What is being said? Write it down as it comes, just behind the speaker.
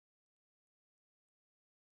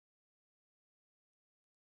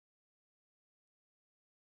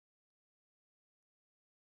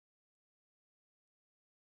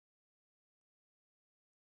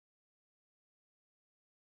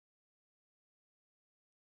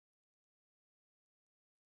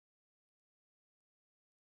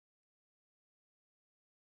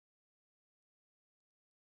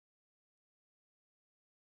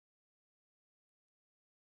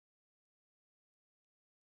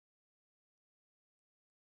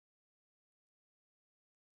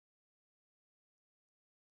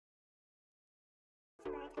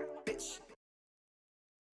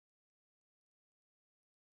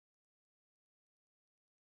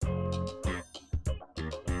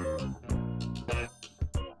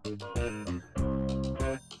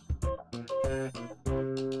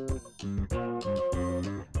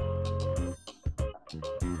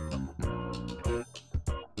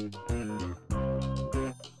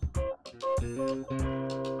I thought you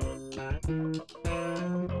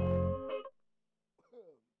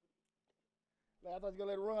were gonna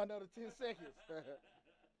let it run another 10 seconds.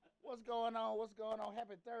 What's going on? What's going on?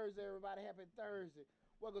 Happy Thursday, everybody. Happy Thursday.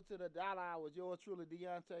 Welcome to the Dollar Hour with yours truly,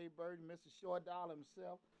 Deontay Burton, Mr. Short Dollar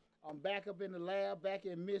himself. I'm back up in the lab, back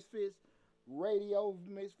in Misfits Radio,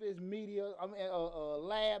 Misfits Media. I'm in a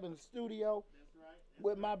lab in the studio. That's right.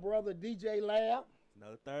 With my brother DJ Lab.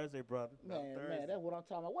 Another Thursday, brother. Man, that's what I'm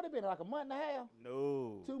talking about. What it been, like a month and a half?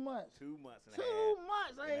 No. 2 months. 2 months and a 2 half.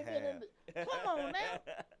 months. I ain't been in the, come on now.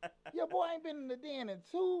 Your boy ain't been in the den in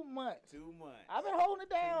 2 months. 2 months. I've been holding it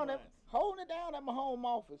down at my home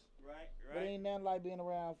office. Right. But ain't nothing like being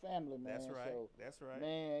around family, man. That's right. So, That's right.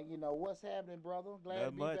 man, you know what's happening, brother. Glad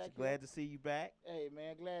to be much. back. Glad to see you back. Hey,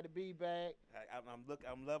 man, glad to be back.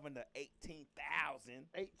 I'm loving the 18,000.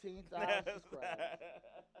 18,000 subscribers.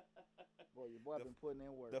 Boy, your boy been putting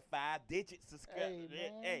in work. The 5-digit subscribers.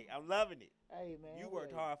 Hey, man. Hey, I'm loving it. Hey, man. You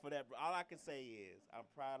worked hard for that. All I can say is I'm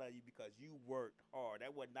proud of you because you worked hard.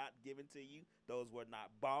 That was not given to you. Those were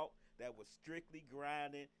not bought. That was strictly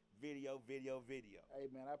grinding. Video. Hey,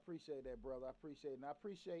 man, I appreciate that, brother. I appreciate it. And I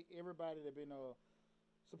appreciate everybody that been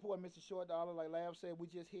supporting Mr. Short Dollar. Like Lab said, we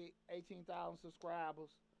just hit 18,000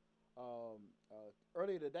 subscribers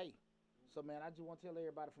earlier today. So, man, I just want to tell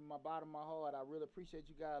everybody from my bottom of my heart, I really appreciate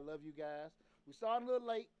you guys. I love you guys. We started a little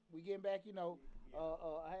late. We getting back,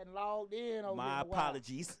 I hadn't logged in. My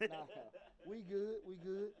apologies. Nah, we good.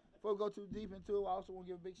 Before we go too deep into it, I also want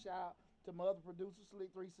to give a big shout out to my other producer,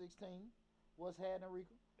 Slick 316. What's happening,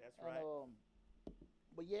 Rico? That's right.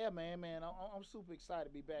 But yeah, man, I'm super excited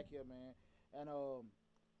to be back here, man. And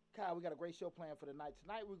Kyle, we got a great show planned for the night.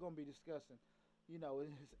 Tonight we're gonna be discussing,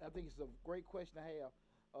 I think it's a great question to have.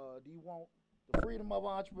 Do you want the freedom of an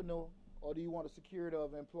entrepreneur, or do you want the security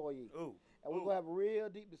of an employee? Ooh. And we're gonna have a real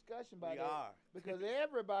deep discussion about that. We are. Because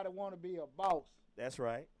everybody want to be a boss. That's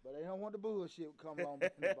right. But they don't want the bullshit come along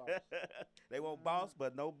with the boss. They want boss,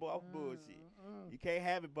 but no boss bullshit. You can't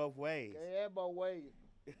have it both ways. Can't have both ways.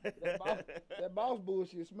 That boss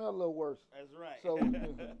bullshit smell a little worse. That's right. So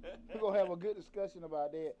we're gonna have a good discussion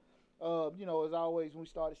about that. As always, when we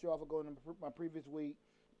start the show off, going to my previous week,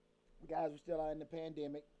 guys, we're still out in the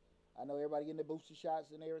pandemic. I know everybody getting the booster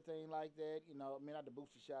shots and everything like that. Not the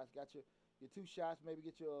booster shots. Got your 2 shots. Maybe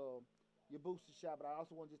get your booster shot. But I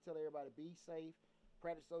also want to just tell everybody, be safe,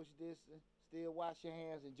 practice social distance, still wash your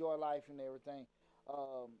hands, enjoy life and everything.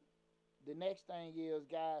 The next thing is,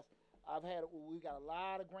 guys, we got a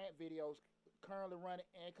lot of grant videos currently running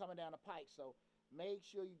and coming down the pike. So make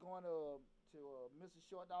sure you're going to Mr.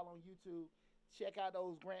 Short Dollar on YouTube. Check out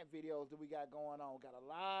those grant videos that we got going on. Got a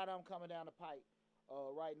lot of them coming down the pipe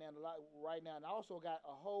right now. And I also got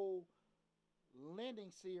a whole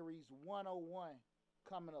lending series 101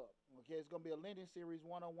 coming up. Okay, it's going to be a lending series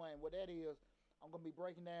 101. What that is, I'm going to be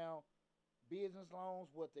breaking down business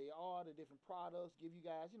loans, what they are, the different products, give you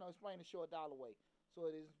guys, explain the Short Dollar way. So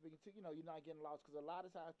it is, you're not getting lost. Because a lot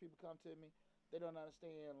of times people come to me, they don't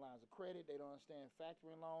understand lines of credit, they don't understand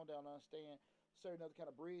factoring loan, they don't understand certain other kind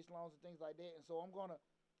of bridge loans and things like that. And so I'm going to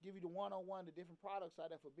give you the 101, the different products out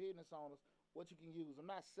there for business owners, what you can use. I'm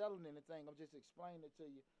not selling anything. I'm just explaining it to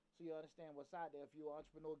you so you understand what's out there if you're an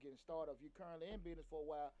entrepreneur getting started, if you're currently in business for a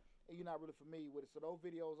while and you're not really familiar with it. So those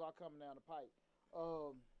videos are coming down the pipe.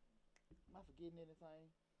 Am I forgetting anything?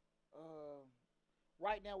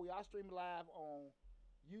 Right now we are streaming live on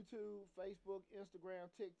YouTube, Facebook, Instagram,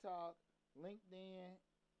 TikTok, LinkedIn,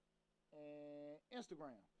 and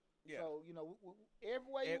Instagram. Yeah. So,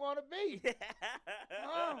 everywhere you want to be.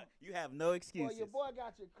 You have no excuses. Well, your boy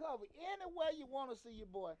got you covered. Anywhere you want to see your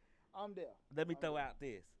boy, I'm there. Let me throw out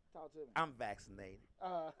this. Talk to me. I'm vaccinated.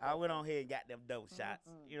 I went on here and got them double shots.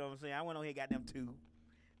 You know what I'm saying? I went on here and got them 2.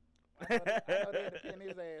 I know they had to pin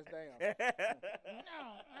his ass down.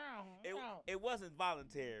 No. It wasn't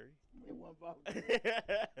voluntary. It wasn't voluntary.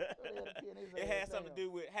 It had something to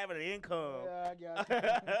do with having an income. Yeah, I got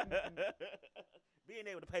you. Being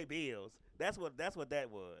able to pay bills. That's what that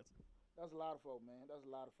was. That's a lot of folk, man. But,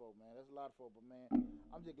 man,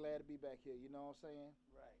 I'm just glad to be back here. You know what I'm saying?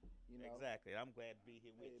 Right. Exactly. I'm glad to be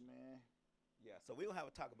here with you. Man. Yeah, so we'll have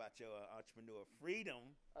a talk about your entrepreneur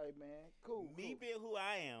freedom. Hey, man. Cool. Me being who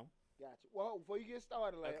I am. Gotcha. Well, before you get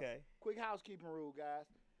started, okay. Quick housekeeping rule, guys.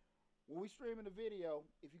 When we streaming the video,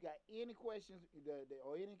 if you got any questions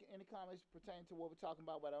or any comments pertaining to what we're talking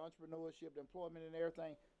about the entrepreneurship, the employment, and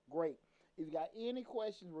everything, great. If you got any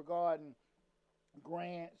questions regarding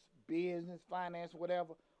grants, business, finance,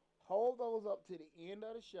 whatever, hold those up to the end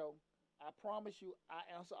of the show. I promise you,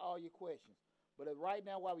 I answer all your questions. But right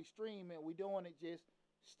now, while we streaming, we're doing it just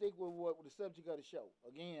stick with what with the subject of the show.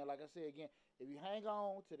 Again, like I said again, if you hang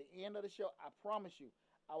on to the end of the show, I promise you,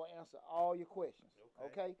 I will answer all your questions.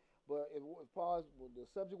 Okay? But as far as with the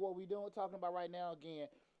subject what we doing talking about right now, again,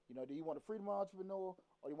 do you want a freedom entrepreneur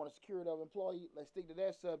or you want a security of employee? Let's stick to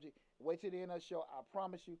that subject. Wait till the end of the show. I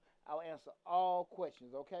promise you, I'll answer all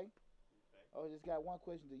questions. Okay? Oh, just got one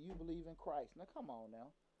question. Do you believe in Christ? Now, come on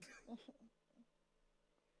now.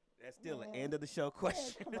 That's still the end of the show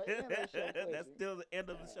question. Man, come on, end of the show question. That's still the end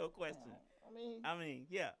of the show question. I mean,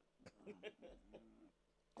 yeah.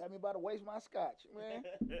 Got me about to waste my scotch, man.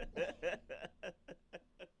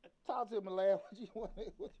 Talk to me, lad. What you want?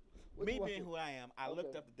 Me being who I am, I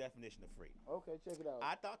looked up the definition of freedom. Okay, check it out.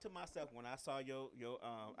 I thought to myself when I saw your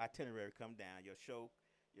itinerary come down, your show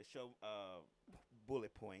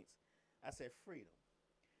bullet points. I said freedom.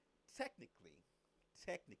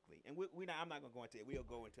 Technically, and I'm not gonna go into it. We'll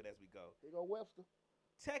go into it as we go. Here go Webster.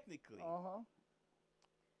 Technically,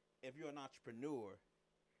 if you're an entrepreneur,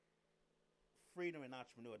 freedom and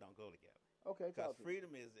entrepreneur don't go together. Okay, because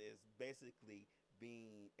freedom is basically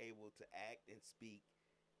being able to act and speak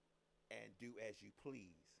and do as you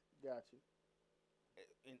please. Gotcha.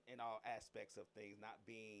 In all aspects of things, not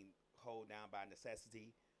being held down by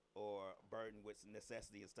necessity or burdened with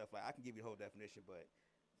necessity and stuff like. I can give you the whole definition, but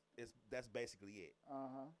that's basically it.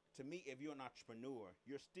 To me, if you're an entrepreneur,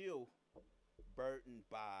 you're still burdened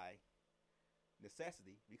by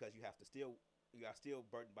necessity because you are still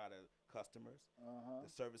burdened by the customers,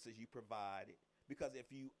 the services you provide. Because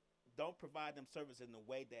if you don't provide them service in the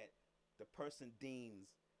way that the person deems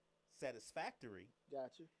satisfactory,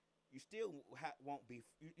 gotcha, you still won't be.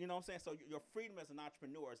 You know what I'm saying? So your freedom as an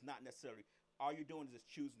entrepreneur is not necessarily. All you're doing is just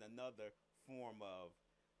choosing another form of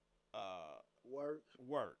work.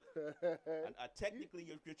 Technically,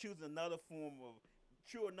 you're choosing another form of.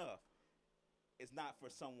 True enough, it's not for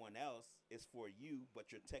someone else. It's for you,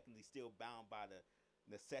 but you're technically still bound by the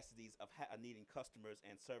necessities of needing customers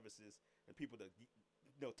and services and people to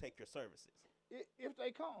take your services. If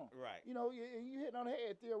they come. Right. You hit on the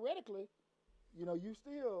head. Theoretically, you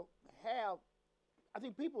still have. I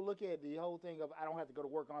think people look at the whole thing of I don't have to go to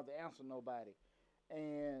work, I don't have to answer nobody,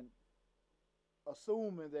 and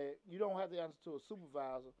assuming that you don't have to answer to a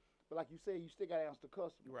supervisor, but like you said, you still got to answer to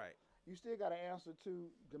customers. Right. You still got to answer to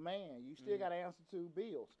demand. You still got to answer to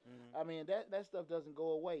bills. I mean, that stuff doesn't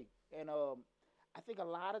go away. And I think a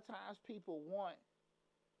lot of times people want,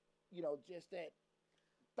 just that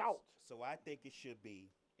thought. So I think it should be,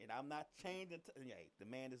 and I'm not changing. The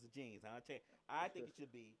man is the genius. I think it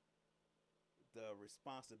should be the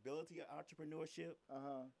responsibility of entrepreneurship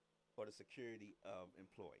or the security of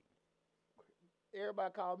employee.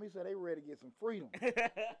 Everybody called me, so they ready to get some freedom.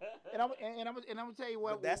 and I'm gonna tell you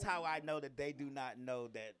what. But that's how I know that they do not know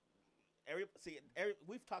that.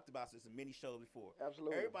 We've talked about this in many shows before.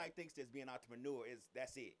 Absolutely. Everybody thinks that being an entrepreneur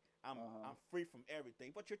that's it. I'm free from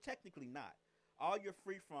everything, but you're technically not. All you're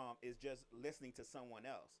free from is just listening to someone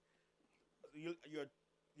else.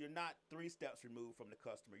 You're not 3 steps removed from the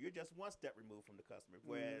customer. You're just 1 step removed from the customer.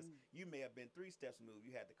 Whereas you may have been 3 steps removed.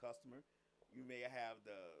 You had the customer, you may have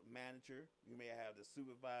the manager, you may have the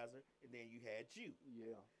supervisor, and then you had you.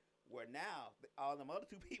 Yeah. Where now all them other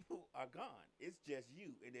 2 people are gone. It's just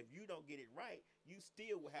you. And if you don't get it right, you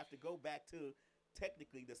still will have to go back to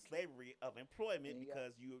technically the slavery of employment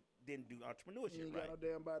because you didn't do entrepreneurship you ain't right. got no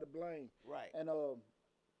damn body to blame. Right. And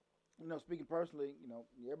speaking personally,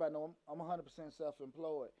 everybody know I'm 100%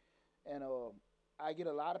 self-employed, and I get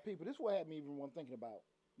a lot of people. This is what had me even when thinking about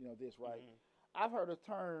this, right? I've heard a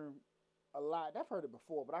term a lot. I've heard it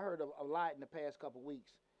before, but I heard a lot in the past couple of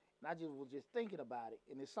weeks, and I was just thinking about it,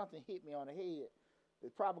 and it's something hit me on the head.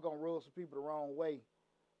 It's probably gonna rub some people the wrong way,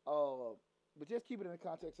 but just keep it in the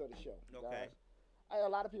context of the show. Okay. Guys. A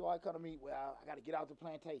lot of people always come to me. Well, I got to get out the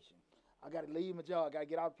plantation. I got to leave my job. I got to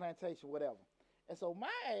get out the plantation, whatever. And so my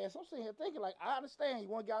ass, I'm sitting here thinking like, I understand you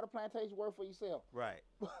want to get out the plantation, work for yourself. Right.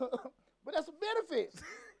 But that's the benefits.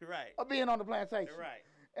 Right. Of being on the plantation. Right.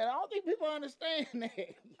 And I don't think people understand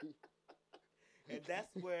that. And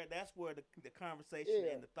that's where the conversation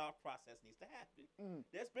and the thought process needs to happen.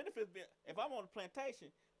 There's benefits. If I'm on the plantation,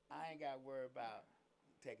 I ain't got to worry about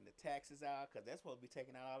taking the taxes out because that's supposed to be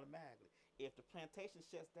taken out automatically. If the plantation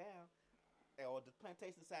shuts down or the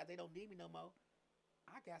plantation decides they don't need me no more,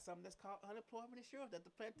 I got something that's called unemployment insurance that the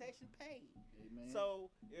plantation paid. Amen. So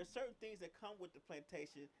there's certain things that come with the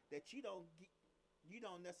plantation that you don't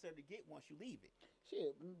necessarily get once you leave it.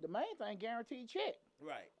 Shit, the main thing, guaranteed check.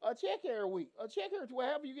 Right. A check every week. A check every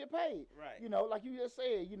wherever you get paid. Right. Like you just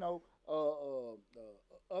said,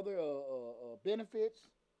 other benefits.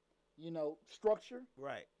 Structure.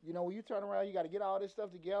 Right. When you turn around, you got to get all this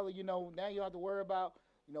stuff together. Now you don't have to worry about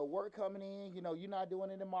work coming in. You're not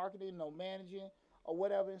doing any marketing, no managing or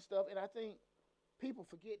whatever and stuff. And I think people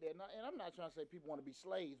forget that. And I'm not trying to say people want to be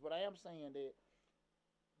slaves, but I am saying that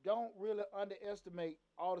don't really underestimate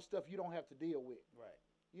all the stuff you don't have to deal with. Right.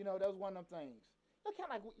 That was one of them things. Kind of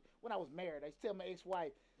like when I was married, I used to tell my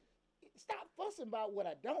ex-wife, stop fussing about what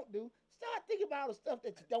I don't do. Start thinking about the stuff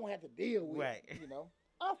that you don't have to deal with. Right.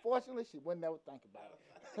 Unfortunately, she wouldn't never think about it.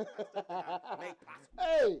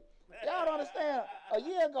 Hey, y'all don't understand. A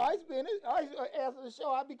year ago, I used to after the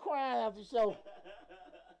show, I'd be crying after the show.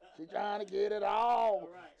 She trying to get it all.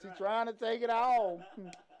 She trying to take it all.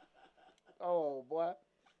 Oh, boy.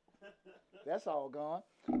 That's all gone.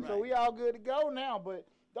 Right. So we all good to go now, but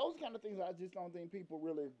those kind of things I just don't think people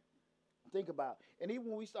really think about. And even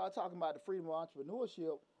when we start talking about the freedom of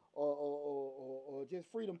entrepreneurship or just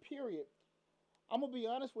freedom period, I'm going to be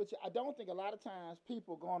honest with you, I don't think a lot of times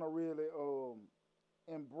people are going to really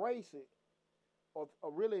embrace it or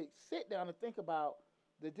really sit down and think about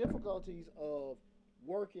the difficulties of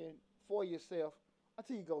working for yourself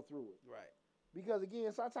until you go through it. Right. Because,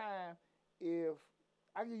 again, sometimes if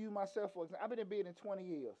I can use myself for example, I've been in business 20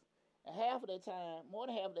 years. And half of that time, more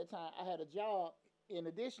than half of that time, I had a job in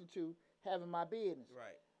addition to having my business.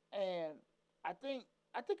 Right. And I think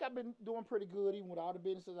I've been doing pretty good even with all the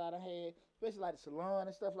businesses I done had, especially like the salon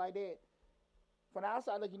and stuff like that. From the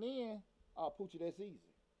outside looking in, Poochie, that's easy.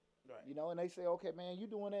 Right. And they say, okay, man, you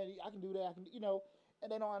doing that, I can do that, and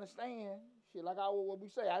they don't understand shit. Like what we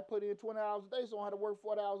say, I put in 20 hours a day, so I had to work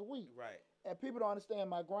 40 hours a week. Right. And people don't understand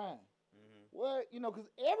my grind. Mm-hmm. Well, because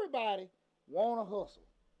everybody want to hustle.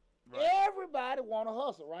 Right. Everybody want to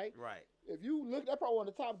hustle, right? Right. If you look, that's probably one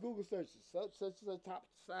of the top Google searches, such as a top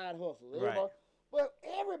side hustle. Right. But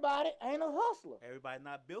everybody ain't a hustler. Everybody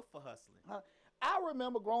not built for hustling. I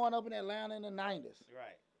remember growing up in Atlanta in the 90s.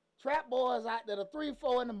 Right. Trap boys out there at 3,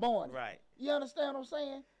 4 in the morning. Right. You understand what I'm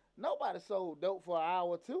saying? Nobody sold dope for an hour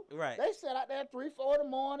or two. Right. They sat out there at 3, 4 in the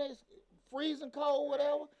morning, freezing cold,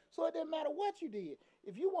 whatever. Right. So it didn't matter what you did.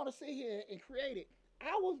 If you want to sit here and create it,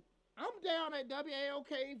 I'm down at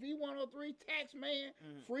WAOK V103 Taxman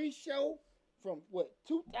free show from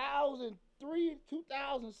 2003,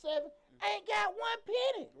 2007. Ain't got one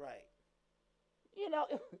penny. Right.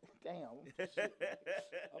 Damn. Shit.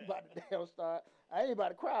 I'm about to damn start. I ain't about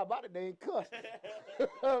to cry about it. They ain't cuss.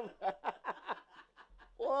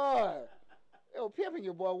 Boy. It was pimping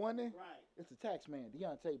your boy, wasn't it? Right. It's the tax man,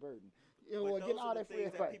 Deontay Burton. But those are the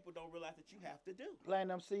things that people don't realize that you have to do. Planting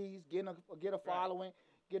them seeds, get a following, right.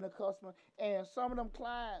 Getting a customer. And some of them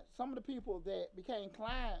clients, some of the people that became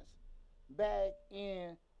clients back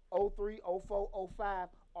in 03, 04, 05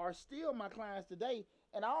 are still my clients today.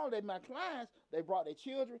 And all of my clients, they brought their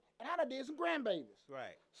children, and I done did some grandbabies.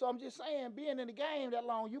 Right. So I'm just saying, being in the game that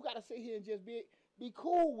long, you got to sit here and just be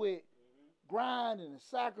cool with grinding and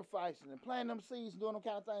sacrificing and planting them seeds and doing them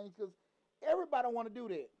kind of things, because everybody want to do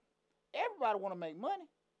that. Everybody want to make money.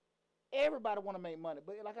 Everybody want to make money.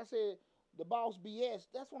 But like I said, the boss BS,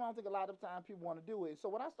 that's what I don't think a lot of times people want to do it. So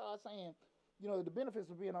when I start saying, the benefits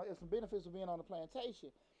of being on the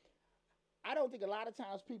plantation, I don't think a lot of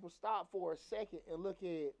times people stop for a second and look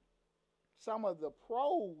at some of the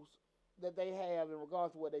pros that they have in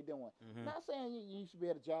regards to what they're doing. Mm-hmm. Not saying you should be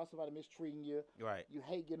at a job, somebody mistreating you. Right. You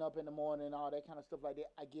hate getting up in the morning and all that kind of stuff like that.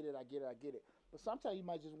 I get it. But sometimes you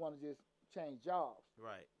might just want to just change jobs.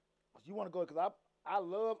 Right. Because you want to go, because I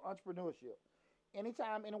love entrepreneurship.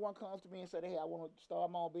 Anytime anyone comes to me and say, hey, I want to start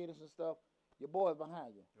my own business and stuff, your boy's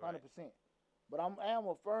behind you, 100%. Right. But I am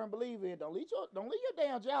a firm believer in don't leave your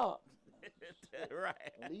damn job. Right.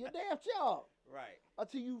 Don't leave your damn job. Right.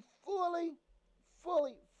 Until you fully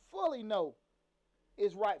know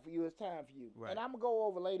it's right for you, it's time for you. Right. And I'm going to go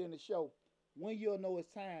over later in the show when you'll know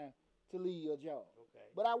it's time to leave your job. Okay.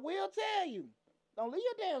 But I will tell you, don't leave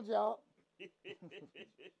your damn job.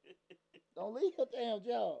 Don't leave your damn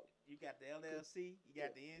job. You got the LLC, you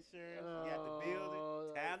got the insurance, you got the building.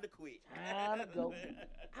 Time to quit. Time to go.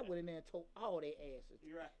 I went in there and told all their asses.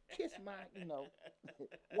 You're right. Kiss my,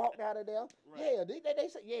 walked out of there. Right. Yeah, they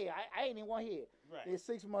said, yeah, I ain't even want to hear. Right. Then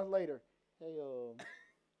 6 months later, hey, hey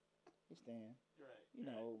Stan. Right.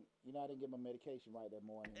 I didn't get my medication right that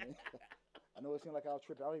morning. I know it seemed like I was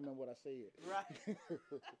tripping. I don't even remember what I said. Right.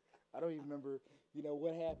 I don't even remember,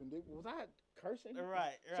 what happened. Was I cursing?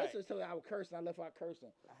 Right. Sister told me I was cursing. I left out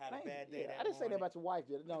cursing. I had a bad day. I didn't say that about your wife,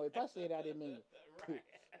 did I? No, if I said it, I didn't mean it. Right.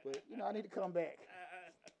 But, I need to come back.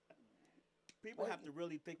 People have to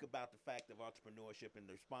really think about the fact of entrepreneurship and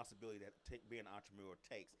the responsibility that being an entrepreneur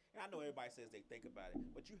takes. And I know everybody says they think about it,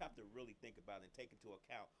 but you have to really think about it and take into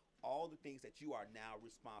account all the things that you are now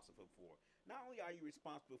responsible for. not only are you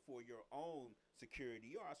responsible for your own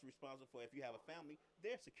security, you're also responsible for, if you have a family,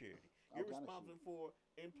 their security. You're responsible for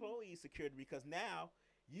employee security, because now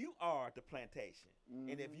you are the plantation.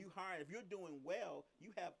 And if you're doing well,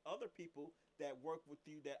 you have other people that work with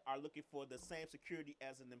you that are looking for the same security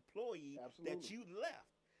as an employee that you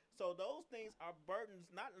left. So those things are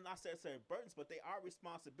burdens, not necessarily burdens, but they are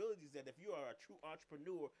responsibilities that if you are a true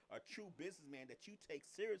entrepreneur, a true businessman, that you take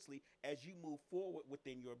seriously as you move forward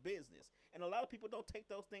within your business. And a lot of people don't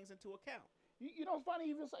take those things into account. You know, it's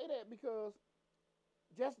funny you even say that, because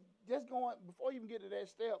just going, before you even get to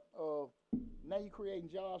that step of now you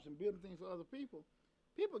creating jobs and building things for other people,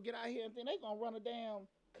 people get out here and think they're going to run a damn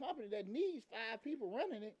company that needs 5 people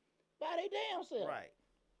running it by their damn self. Right.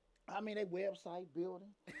 I mean, they website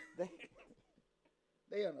building.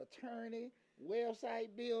 They an attorney,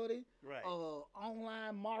 website building, right.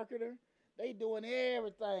 Online marketer. They doing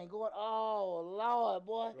everything. Going, oh Lord,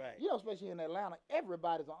 boy. Right. You know, especially in Atlanta,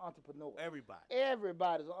 everybody's an entrepreneur.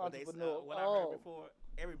 Everybody's an entrepreneur. What I heard before,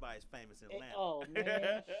 everybody's famous in Atlanta. Oh man,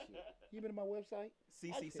 shit. You been to my website?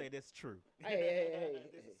 CC say that's true. Hey.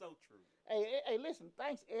 This is so true. Hey, listen,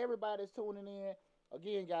 thanks everybody that's tuning in.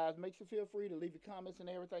 Again, guys, make sure feel free to leave your comments and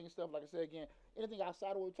everything and stuff. Like I said again, anything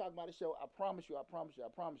outside of what we're talking about the show, I promise you,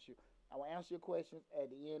 I will answer your questions at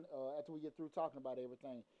the end after we get through talking about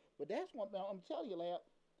everything. But that's one thing I'm telling you, Lab.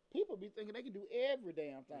 People be thinking they can do every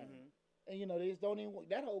damn thing, and you know they just don't even.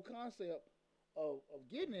 That whole concept of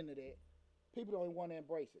getting into that, people don't even want to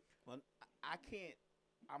embrace it. Well, I can't.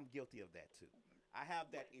 I'm guilty of that too. I have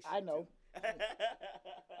that issue. I know.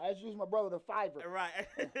 I just use my brother, the Fiverr. Right.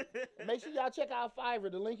 Make sure y'all check out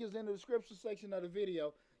Fiverr. The link is in the description section of the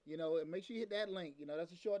video. You know, and make sure you hit that link. You know,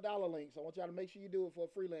 that's a short $1 link. So I want y'all to make sure you do it for a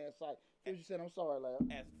freelance site. Future said, I'm sorry, Lab.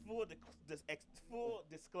 As full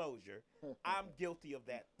disclosure, I'm guilty of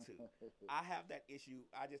that too. I have that issue.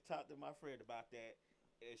 I just talked to my friend about that,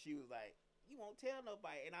 and she was like, "You won't tell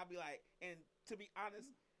nobody," and I'll be like, and to be honest,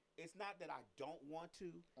 it's not that I don't want to.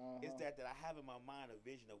 It's that I have in my mind a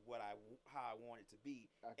vision of how I want it to be,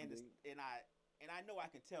 and I know I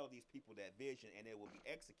can tell these people that vision, and it will be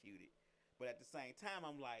executed. But at the same time,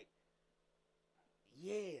 I'm like,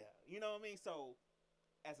 yeah, you know what I mean? So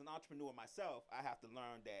as an entrepreneur myself, I have to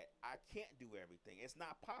learn that I can't do everything. It's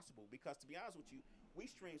not possible, because to be honest with you, we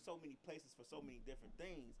stream so many places for so many different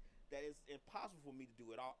things that it's impossible for me to do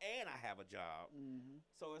it all. And I have a job.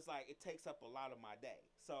 So it's like it takes up a lot of my day.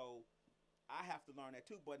 So I have to learn that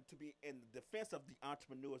too. But to be in the defense of the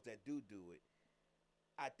entrepreneurs that do it,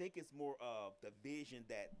 I think it's more of the vision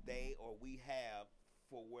that they or we have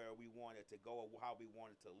for where we want it to go or how we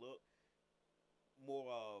want it to look,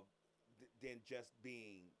 more of than just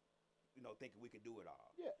being, you know, thinking we can do it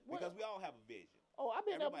all. Yeah, because we all have a vision. Oh, I've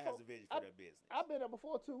been Everybody there before. has a vision for their business. I've been there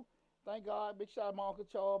before too. Thank God. Big shout out to my Uncle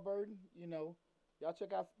Charles Burden. You know, y'all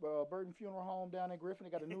check out Burden Funeral Home down in Griffin.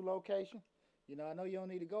 They got a new location. You know, I know you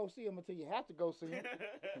don't need to go see him until you have to go see him.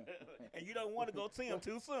 And you don't want to go see him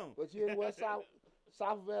too soon. But you're in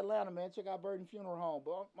south of Atlanta, man. Check out Burden Funeral Home.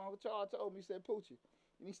 But my Uncle Charles told me, he said, Poochie,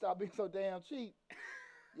 you need to stop being so damn cheap.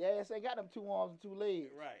 Your ass ain't got them 2 arms and 2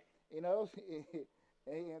 legs. Right. You know,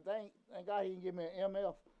 and thank God he didn't give me an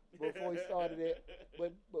MF before he started it.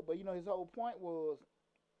 But you know, his whole point was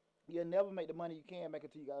you'll never make the money you can make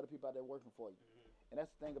until you got other people out there working for you. And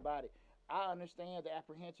that's the thing about it. I understand the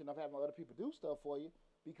apprehension of having other people do stuff for you,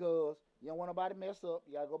 because you don't want nobody to mess up.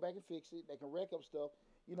 You got to go back and fix it. They can wreck up stuff,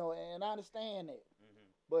 you know, and I understand that.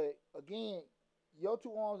 But again, your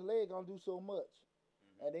 2 arms and legs gonna do so much.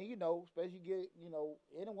 And then, you know, especially get, you know,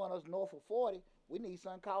 anyone else north of 40, we need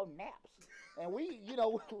something called naps. And we, you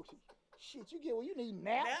know, shit, you get, well, you need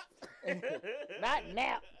naps. Not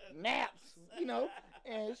naps, you know.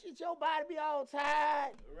 And shit, your body be all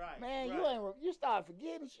tired. Right. Man, you start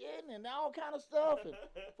forgetting shit and all kind of stuff. And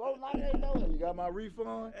folks like, hey, no, you got my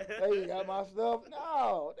refund? Hey, you got my stuff?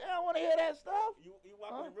 No, they don't want to hear that stuff. You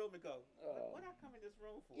walk in the room and go, what I come in this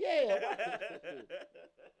room for? Yeah.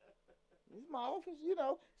 This is my office, you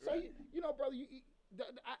know. So, right. you know, brother,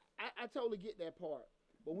 I totally get that part.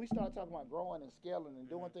 But when we start talking about growing and scaling and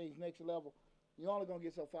doing things next level, you're only going to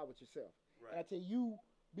get so far with yourself. Right. And until you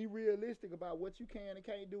be realistic about what you can and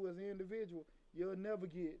can't do as an individual, you'll never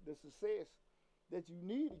get the success that you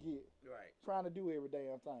need to get. Right. Trying to do every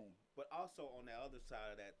damn thing. But also on the other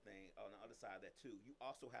side of that thing, on the other side of that too, you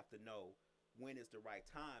also have to know when is the right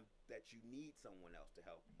time that you need someone else to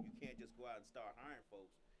help you. You can't just go out and start hiring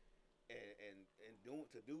folks and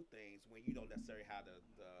do things when you don't necessarily have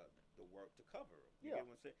the work to cover them. You get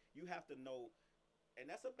what I'm saying? You have to know,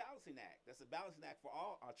 and that's a balancing act. That's a balancing act for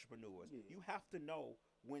all entrepreneurs. Yeah. You have to know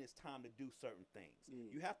when it's time to do certain things.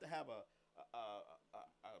 Yeah. You have to have a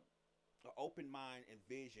an open mind and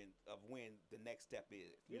vision of when the next step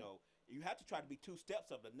is. Yeah. You know, you have to try to be 2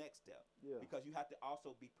 steps of the next step. Yeah. Because you have to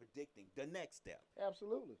also be predicting the next step.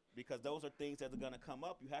 Absolutely. Because those are things that are going to come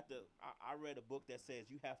up. You have to. I read a book that says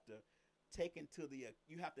you have to take into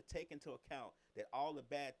account that all the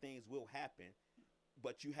bad things will happen,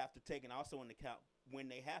 but you have to take it also into account when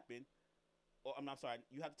they happen. Or I'm sorry,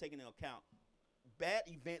 you have to take into account bad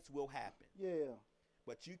events will happen. Yeah.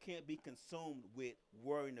 But you can't be consumed with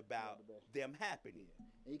worrying about them happening. Yeah.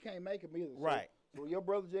 And you can't make them either. Right. So your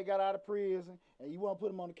brother just got out of prison, and you want to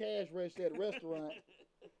put him on the cash register at the restaurant,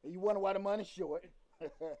 and you wonder why the money's short.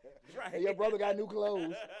 Right. And your brother got new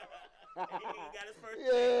clothes. He got his first.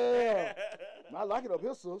 Yeah. I like it up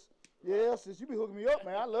here, sis. Yeah, sis, you be hooking me up,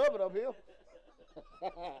 man. I love it up here.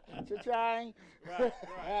 Cha-ching. Right.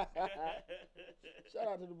 Shout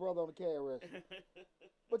out to the brother on the cash register.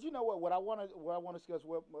 But you know what? What I want to discuss.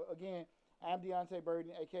 Well, again, I'm Deontay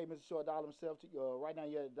Burden, aka Mr. Short Dollar himself. Right now,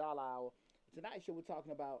 you're at the Dollar Hour. Tonight's show, we're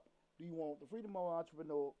talking about: do you want the freedom of an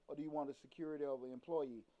entrepreneur, or do you want the security of an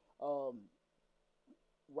employee?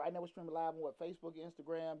 Right now, we're streaming live on Facebook,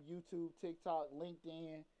 Instagram, YouTube, TikTok,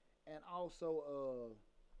 LinkedIn, and also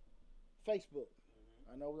Facebook.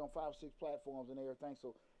 I know we're on 5 or 6 platforms and everything.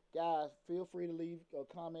 So, guys, feel free to leave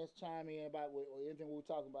comments, chime in about anything we were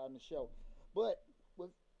talking about in the show. But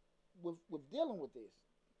with dealing with this,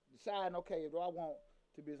 deciding, okay, do I want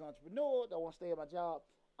to be an entrepreneur? Do I want to stay at my job?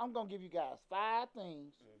 I'm going to give you guys 5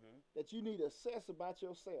 things that you need to assess about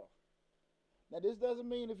yourself. Now, this doesn't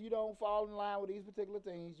mean if you don't fall in line with these particular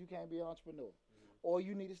things, you can't be an entrepreneur or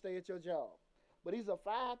you need to stay at your job. But these are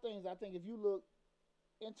 5 things I think if you look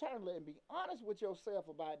internally and be honest with yourself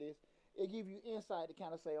about this, it give you insight to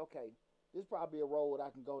kind of say, okay, this is probably a road I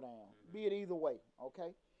can go down, be it either way,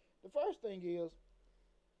 okay? The first thing is,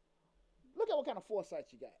 look at what kind of foresight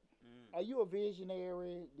you got. Are you a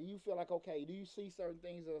visionary? Do you feel like, okay, do you see certain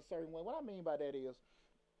things in a certain way? What I mean by that is,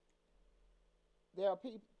 there are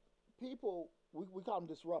people, we call them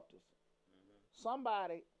disruptors.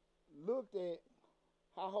 Somebody looked at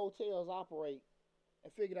how hotels operate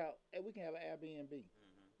and figured out, hey, we can have an Airbnb.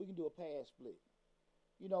 We can do a pass split.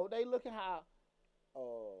 You know, they look at how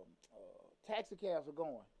taxi cabs are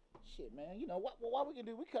going. Shit, man, you know, what we can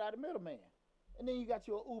do, we cut out the middleman. And then you got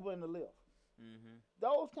your Uber and the Lyft.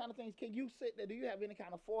 Those kind of things, can you sit there, do you have any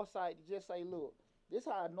kind of foresight to just say, look, this is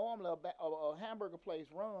how normally a hamburger place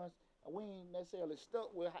runs, and we ain't necessarily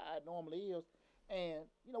stuck with how it normally is, and,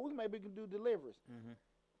 you know, we maybe can do deliveries.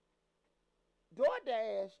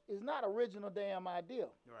 DoorDash is not original damn idea.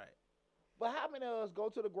 Right. But how many of us go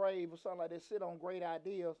to the grave or something like that, sit on great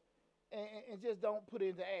ideas, and just don't put it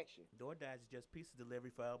into action? DoorDash is just pizza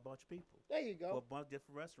delivery for a bunch of people. There you go. For a bunch of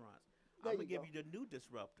different restaurants. I'm going to give you the new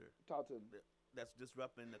disruptor. Talk to me. That's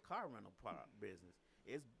disrupting the car rental business.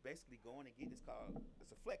 It's basically going to get,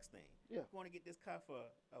 it's a flex thing. Yeah. Going to get this car for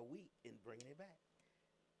a week and bringing it back.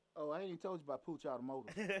 Oh, I ain't even told you about Pooch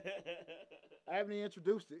Automotive. I haven't even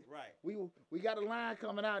introduced it. Right. We got a line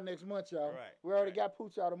coming out next month, y'all. Right. We already got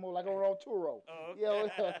Pooch Automotive, like on Turo. Oh,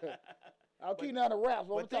 okay. Yeah. I'll keep down the raps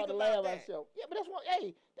when we talk to Lab our show. Yeah, but that's what.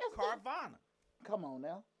 Hey, that's Carvana. Come on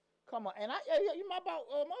now. Come on. And you might about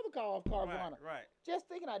mother call Carvana. Right. Just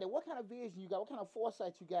thinking out there, what kind of vision you got? What kind of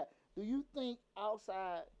foresight you got? Do you think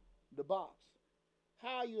outside the box?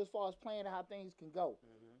 How are you as far as planning how things can go?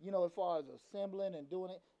 You know, as far as assembling and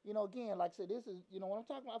doing it. You know, again, like I said, this is, you know, when I'm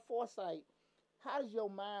talking about foresight, how does your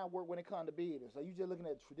mind work when it comes to business? Are you just looking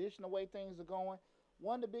at the traditional way things are going?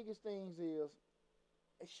 One of the biggest things is,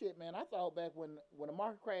 shit, man, I thought back when the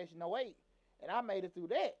market crashed in 08, and I made it through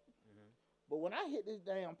that. But when I hit this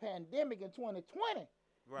damn pandemic in 2020,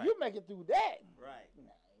 you make it through that. Right.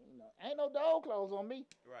 Nah, you know, ain't no dog clothes on me.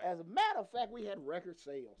 Right. As a matter of fact, we had record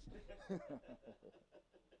sales.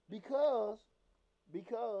 because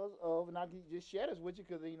of, and I can just share this with you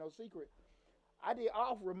because ain't no secret, I did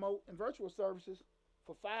off remote and virtual services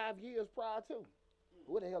for 5 years prior to.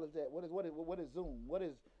 What the hell is that? What is Zoom? What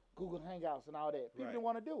is Google Hangouts and all that? People didn't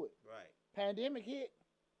want to do it. Right. Pandemic hit.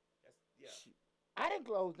 Yeah. I didn't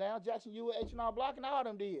close down. Jackson, you, H&R Block, and all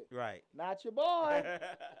them did. Right. Not your boy.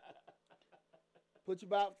 Put you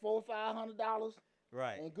about $400 or $500.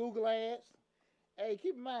 Right. And Google ads. Hey,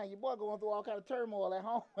 keep in mind, your boy going through all kind of turmoil at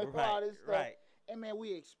home and all this stuff. Right. And man,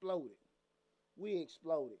 we exploded.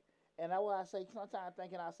 And that's why I say sometimes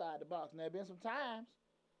thinking outside the box. Now, there been some times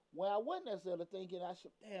when I wasn't necessarily thinking,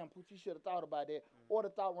 you should have thought about that. Or the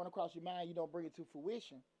thought run across your mind, you don't bring it to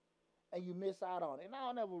fruition, and you miss out on it. And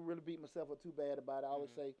I'll never really beat myself up too bad about it. I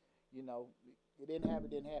always say, you know, it didn't happen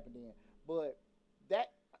then. But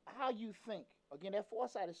that, how you think, again, that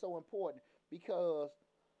foresight is so important because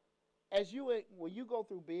when you go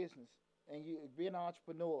through business, and you being an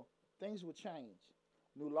entrepreneur, things will change.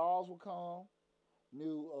 New laws will come.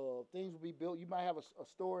 New things will be built. You might have a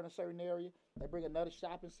store in a certain area. They bring another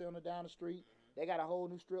shopping center down the street. They got a whole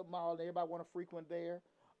new strip mall, and everybody want to frequent there.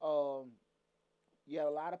 You have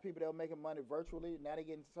a lot of people that are making money virtually. Now they're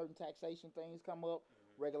getting certain taxation things come up,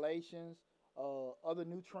 regulations, other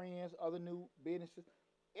new trends, other new businesses.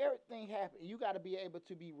 Everything happens. You got to be able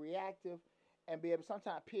to be reactive and be able to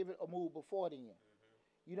sometimes pivot or move before then.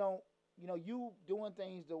 You don't, you doing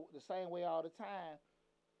things the same way all the time.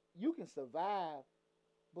 You can survive,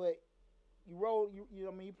 but you roll.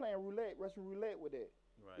 You're playing roulette, Russian roulette with it,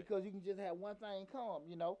 Right. because you can just have one thing come.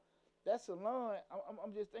 That salon.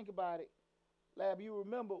 I'm just thinking about it. Lab, you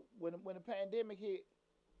remember when the pandemic hit?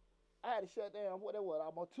 I had to shut down. What that was?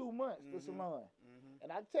 Almost 2 months. The salon.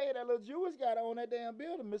 And I tell you, that little Jewish guy that owned that damn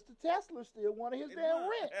building, Mr. Tesla, still wanted his damn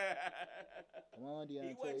rent. Come on, Deontay.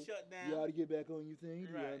 He wasn't shut down. You ought to get back on your thing,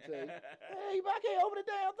 Right. Deontay. Hey, I can't open the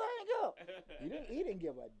damn thing up. He didn't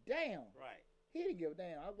give a damn. Right. He didn't give a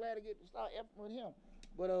damn. I'm glad to start effing with him.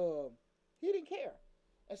 But he didn't care.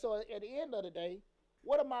 And so at the end of the day,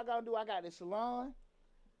 what am I gonna do? I got this salon.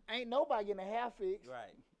 Ain't nobody getting a hair fix.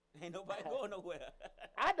 Right. Ain't nobody going nowhere.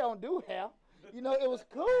 I don't do hair. It was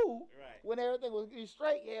cool Right. when everything was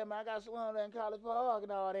straight. Yeah, man, I got a salon in College Park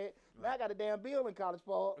and all that. Right. Now I got a damn bill in College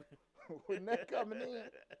Park. When that coming in,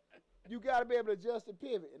 you got to be able to adjust and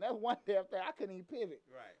pivot. And that's one damn thing. I couldn't even pivot.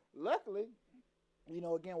 Right. Luckily,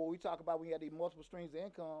 again, what we talk about when you have these multiple streams of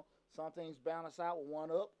income, some things balance out with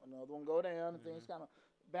one up, another one go down, and things kind of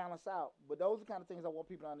balance out. But those are the kind of things I want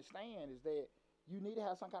people to understand is that you need to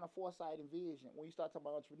have some kind of foresight and vision when you start talking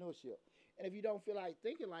about entrepreneurship. And if you don't feel like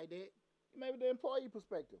thinking like that, maybe the employee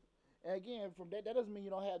perspective. And again, from that doesn't mean you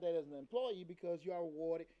don't have that as an employee, because you are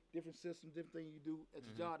rewarded, different systems, different things you do at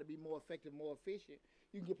your job to be more effective, more efficient.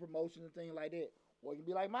 You can get promotions and things like that. Or you can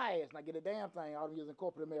be like my ass and I get a damn thing all the years in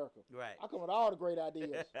corporate America. Right. I come with all the great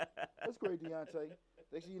ideas. That's great, Deontay.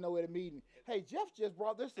 Next thing you know, at a meeting, hey, Jeff just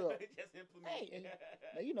brought this up. Just implement. Hey, now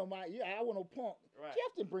I want no punk. Right.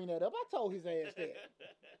 Jeff didn't bring that up. I told his ass that.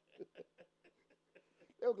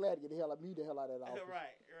 They were glad to get the hell out of that office.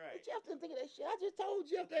 Right. But Jeff didn't think of that shit. I just told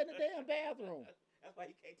Jeff that in the damn bathroom. That's why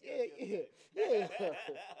you can't tell. Yeah.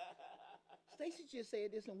 Stacy just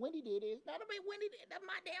said this and Wendy did this. No, Wendy did. That's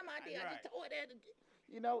my damn idea. Right. I just told her that.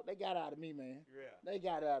 They got out of me, man. Yeah. They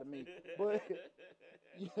got out of me. But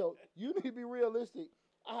you need to be realistic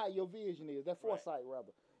on how your vision is. That foresight,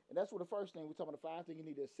 rather. And that's what the first thing we're talking about. The 5 things you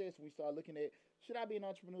need to assess when we start looking at, should I be in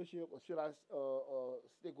entrepreneurship or should I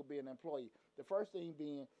stick with being an employee? The first thing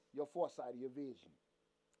being your foresight, your vision.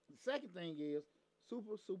 The second thing is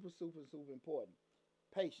super, super, super, super important.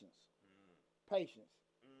 Patience. Patience.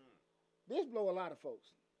 This blow a lot of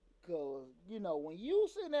folks. Because, when you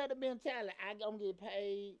sitting at the mentality, I'm going to get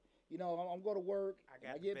paid, I'm going to work, I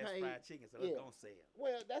get the best paid. fried chicken, so let's go sell.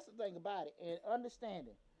 Well, that's the thing about it. And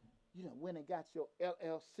understanding, when it got your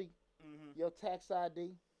LLC, your tax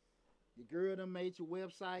ID, your girl done made your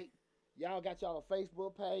website, y'all got y'all a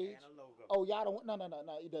Facebook page. And a logo. Oh, y'all don't, no,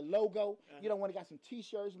 the logo. You don't want to got some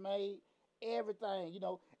T-shirts made, everything,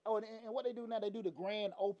 Oh, and what they do now, they do the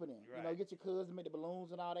grand opening. Right. Get your cousin, make the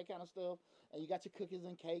balloons and all that kind of stuff. And you got your cookies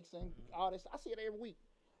and cakes and all this. I see it every week.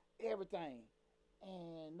 Everything.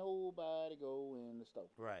 And nobody go in the store.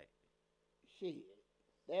 Right. Shit.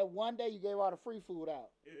 That one day you gave all the free food out.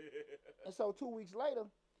 And so 2 weeks later,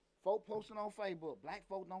 folk posting on Facebook, black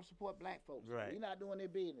folk don't support black folks. Right. You're not doing their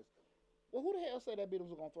business. Well, who the hell say that business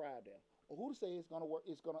was going to thrive there? Or who to say it's going to work,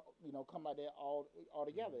 it's going to, come out there all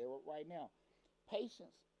together right now?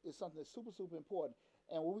 Patience is something that's super, super important.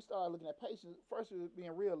 And when we start looking at patience, first is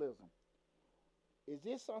being realism. Is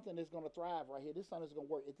this something that's going to thrive right here? This something that's going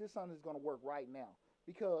to work. Is this something that's going to work right now?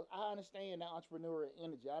 Because I understand that entrepreneurial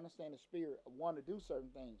energy. I understand the spirit of wanting to do certain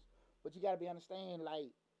things. But you got to be understand,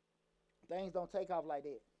 like, things don't take off like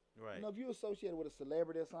that. Right. If you're associated with a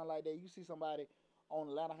celebrity or something like that, you see somebody on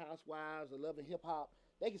Atlanta Housewives or Loving Hip Hop,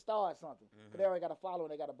 they can start something. But they already got a following,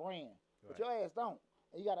 they got a brand. But your ass don't.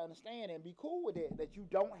 And you got to understand and be cool with that you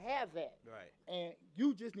don't have that. Right. And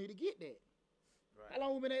you just need to get that. Right. How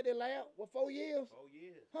long we been at that lab? 4 years? 4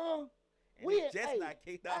 years. Huh? And it's just not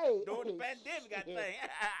kicked off during the pandemic, I think.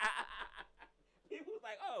 People was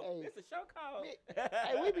like, it's a show called.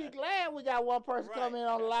 Hey, we be glad we got one person come in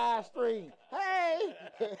on the live stream. Hey.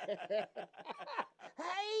 Hey.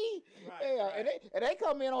 Right. And they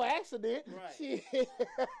come in on accident. Right. Shit.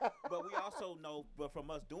 But we also know,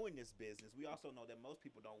 from us doing this business, we also know that most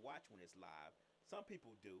people don't watch when it's live. Some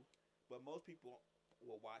people do, but most people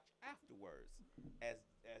will watch afterwards. As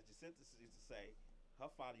Jacinta used to say, her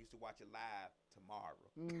father used to watch it live tomorrow.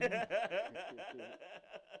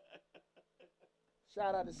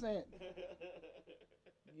 Shout out to Cent.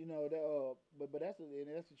 You know, but that's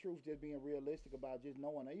the truth. Just being realistic about just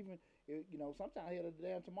knowing. Even you know, sometimes hell, the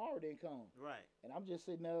damn tomorrow didn't come. Right. And I'm just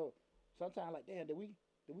sitting there. Sometimes like, damn, did we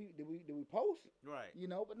post? Right. You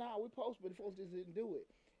know, but nah, we post, but the folks just didn't do it.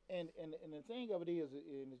 And the thing of it is,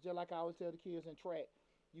 and it's just like I always tell the kids in track,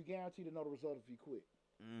 you guarantee to know the result if you quit.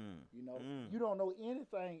 You know, you don't know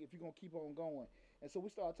anything if you're gonna keep on going. And so we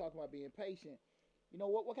started talking about being patient. You know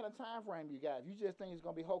what kind of time frame you got? If you just think it's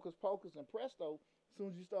gonna be hocus pocus and presto, as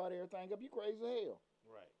soon as you start everything up, you crazy as hell.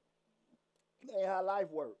 Right. That ain't how life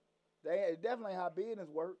work. That ain't definitely how business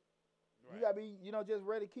work. Right. You gotta be, you know, just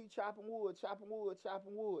ready to keep chopping wood.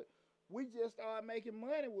 We just started making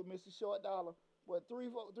money with Mr. Short Dollar, what,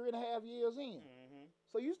 3.5 years in.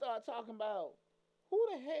 So you start talking about who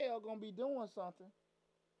the hell gonna be doing something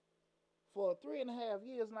for 3.5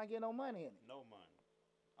 years and not getting no money in it? No money.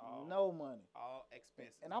 No money. All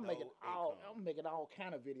expenses. And I'm making all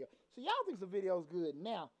kind of videos. So y'all think the video's good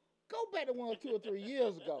now. Go back to 1, 2, or 3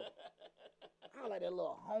 years ago. I like that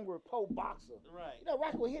little hungry po boxer. Right. You know,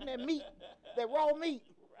 Rocky was hitting that meat, that raw meat.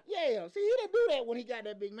 Right. Yeah. See, he didn't do that when he got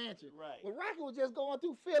that big mansion. Right. When Rocky was just going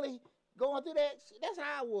through Philly, going through that, that's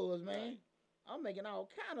how I was, man. Right. I'm making all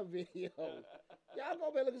kind of videos. Y'all go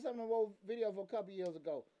back and look at some of the old videos from a couple years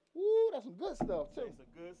ago. Woo, that's some good stuff, too. That's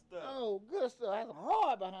some good stuff. Oh, good stuff. That's some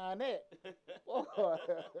hard behind that. Boy.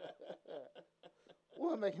 We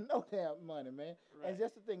weren't making no damn money, man. Right. And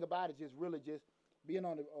just the thing about it, just really just being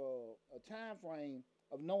on a time frame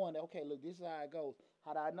of knowing that, okay, look, this is how it goes.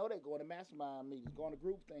 How do I know that? Going to mastermind meetings, going to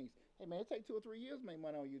group things. Hey, man, it takes 2 or 3 years to make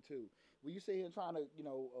money on YouTube. When you sit here trying to, you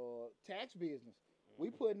know, tax business, we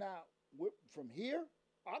putting out, from here,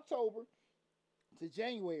 October to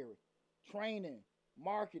January, training,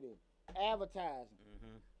 marketing, advertising,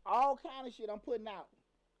 all kind of shit I'm putting out.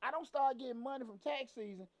 I don't start getting money from tax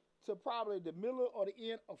season till probably the middle or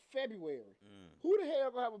the end of February. Who the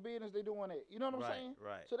hell gonna have a business they doing that? You know what I'm saying?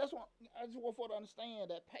 Right. So that's what I just want folks to understand,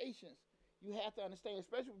 that patience you have to understand,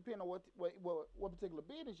 especially depending on what particular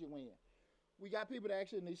business you're in. We got people that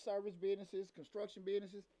actually in these service businesses, construction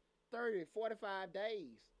businesses, 30, 45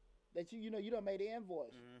 days that you know you done made the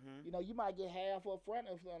invoice. You know, you might get half up front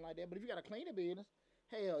or something like that, but if you got a cleaner business,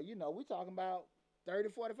 hell, you know, we talking about 30,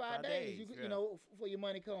 45 days you know, for your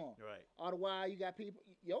money come. Right. All the while you got people,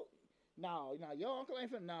 your uncle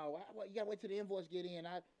ain't finna, you gotta wait till the invoice get in.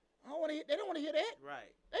 I don't want to hear, they don't want to hear that.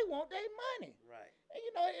 Right. They want their money. Right. And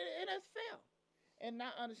you know, and that's fair. And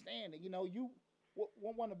not understanding, you know,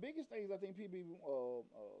 one of the biggest things I think people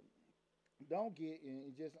don't get,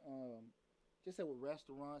 and just say with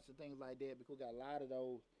restaurants and things like that, because we got a lot of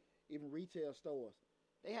those, even retail stores.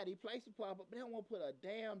 They had these places pop up, but they don't want to put a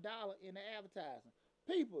damn dollar in the advertising.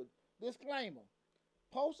 People, disclaimer,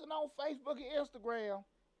 posting on Facebook and Instagram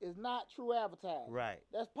is not true advertising. Right.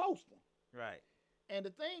 That's posting. Right. And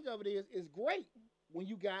the thing of it is, it's great when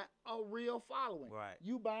you got a real following. Right.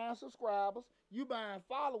 You buying subscribers, you buying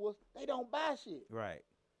followers, they don't buy shit. Right.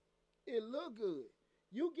 It look good.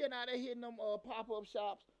 You getting out there hitting them pop-up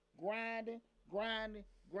shops, grinding.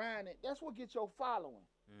 That's what gets your following.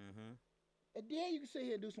 And then you can sit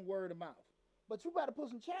here and do some word of mouth. But you better put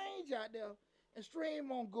some change out there and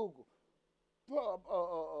stream on Google.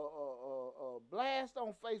 Blast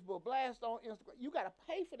on Facebook, blast on Instagram. You got to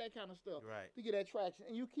pay for that kind of stuff to get that traction.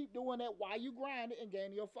 And you keep doing that while you grind it and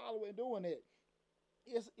gaining your following and doing it.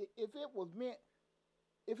 If it was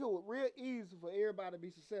real easy for everybody to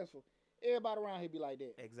be successful, everybody around here be like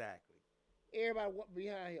that. Exactly. Everybody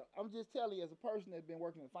behind here. I'm just telling you, as a person that's been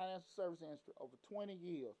working in the financial service industry over 20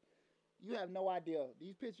 years, you have no idea.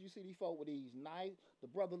 These pictures you see these folk with these nice, the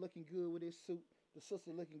brother looking good with his suit, the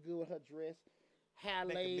sister looking good with her dress, hair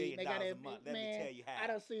laid. They got that, man, let me tell you how. I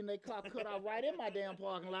done seen their car cut off right in my damn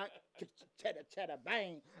parking lot. Chatter,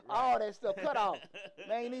 bang. Right. All that stuff cut off.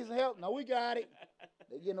 Man, you need some help. No, we got it.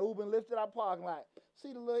 They getting an Uber and lifted out parking lot.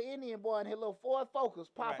 See the little Indian boy in his little Ford Focus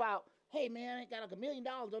pop out. Hey, man, I ain't got like $1 million,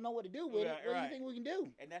 don't know what to do with it. What do you think we can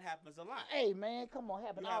do? And that happens a lot. Hey, man, come on,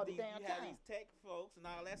 happen all the damn time. You have these tech folks and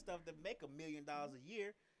all that stuff that make $1 million a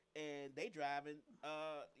year, and they driving,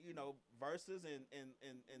 Versas and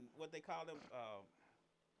what they call them,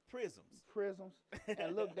 prisms.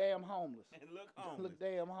 And look damn homeless. Look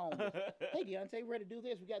damn homeless. Hey, Deontay, ready to do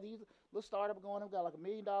this? We got these little startup going. We got like $1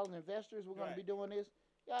 million investors. We're going to be doing this.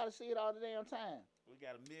 You ought to see it all the damn time. We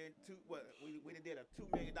got we did a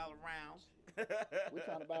 $2 million round. We're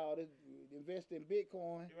trying to buy all this, invest in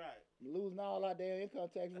Bitcoin. Right. Losing all our damn income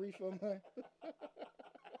tax refund money.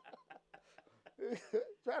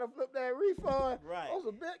 Try to flip that refund. Right. Oh,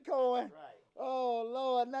 some Bitcoin. Right. Oh,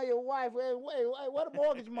 Lord, now your wife, wait, what the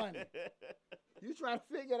mortgage money? You trying to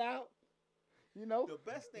figure it out? You know, The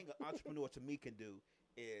best thing an entrepreneur to me can do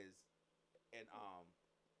is, and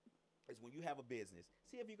is when you have a business,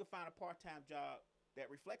 see if you can find a part-time job that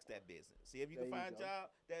reflects that business. See if you can There you find a go. job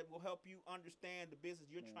that will help you understand the business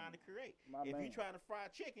you're trying to create. My If man. you're trying to fry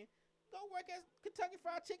chicken, go work at Kentucky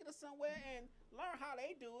Fried Chicken or somewhere and learn how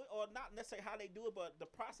they do it, or not necessarily how they do it, but the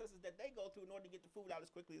processes that they go through in order to get the food out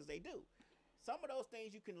as quickly as they do. Some of those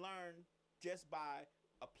things you can learn just by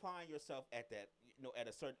applying yourself at that, at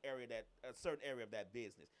a certain area of that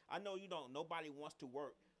business. I know nobody wants to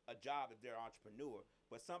work a job if they're an entrepreneur,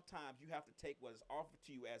 but sometimes you have to take what is offered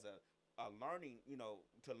to you as a learning,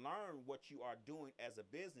 to learn what you are doing as a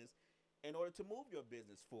business in order to move your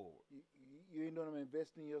business forward. You ain't doing them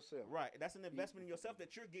investing in yourself. Right. That's an investment in yourself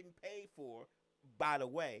that you're getting paid for, by the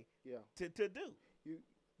way, to do.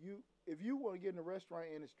 If you want to get in the restaurant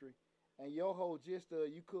industry and your whole gist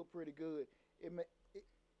of you cook pretty good,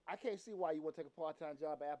 I can't see why you want to take a part-time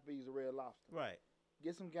job at Applebee's or Red Lobster. Right.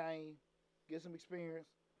 Get some game, get some experience,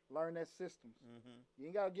 learn their systems. Mm-hmm. You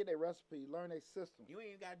ain't got to get their recipe, learn their systems. You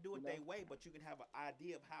ain't got to do it their way, but you can have an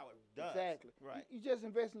idea of how it does. Exactly. Right. You just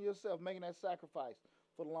invest in yourself, making that sacrifice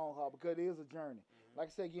for the long haul, because it is a journey. Mm-hmm. Like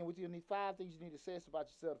I said again, you need 5 things you need to assess about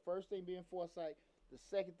yourself. The first thing being foresight, the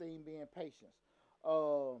second thing being patience.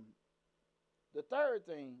 The third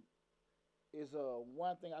thing is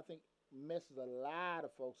one thing I think messes a lot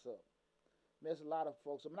of folks up.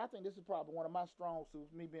 And I think this is probably one of my strong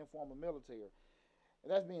suits, me being former military,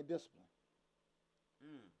 and that's being disciplined.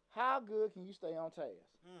 Mm. How good can you stay on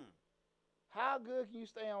task? Mm. How good can you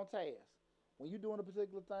stay on task? When you're doing a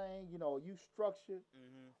particular thing, are you structured?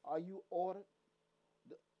 Mm-hmm. Are you ordered?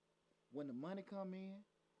 When the money come in,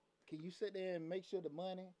 can you sit there and make sure the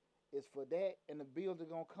money is for that and the bills are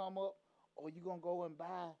going to come up, or you going to go and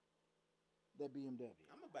buy that BMW?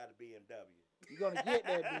 I'm going to buy the BMW. You're going to get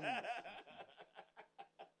that BMW.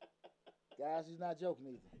 Guys, he's not joking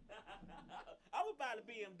either. I'm going to buy the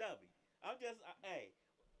BMW.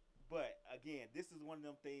 But again, this is one of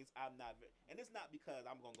them things I'm not, and it's not because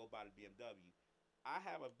I'm going to go buy the BMW. I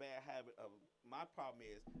have a bad habit of, my problem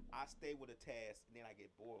is I stay with a task and then I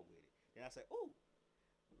get bored with it. Then I say, ooh,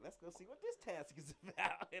 let's go see what this task is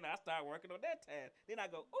about. And I start working on that task. Then I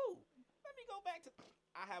go, ooh, let me go back to,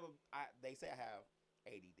 they say I have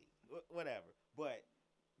ADD, whatever. But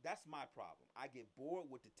that's my problem. I get bored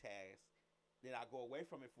with the task. Then I go away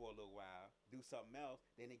from it for a little while, do something else,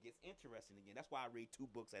 then it gets interesting again. That's why I read 2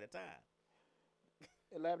 books at a time.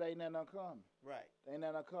 That ain't nothing uncommon. Right. Ain't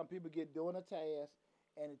nothing uncommon. People get doing a task,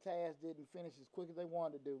 and the task didn't finish as quick as they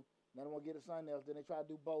wanted to do. Then they want to get to something else. Then they try to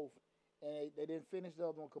do both, and they didn't finish the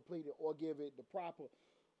other one, complete it, or give it the proper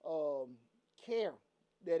care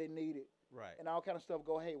that it needed. Right. And all kind of stuff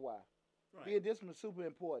go haywire. Right. Being disciplined is super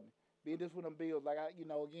important. Being disciplined on bills, like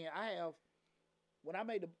when I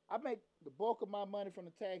made the bulk of my money from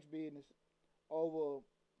the tax business over,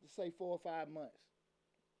 let's say 4 or 5 months.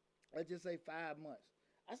 Let's just say 5 months.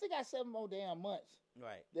 I still got 7 more damn months.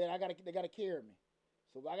 Right. That they gotta carry me.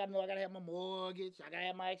 So I gotta have my mortgage. I gotta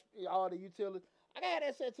have all the utilities. I gotta have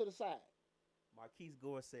that set to the side. Marquise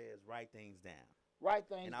Gore says, write things down. Write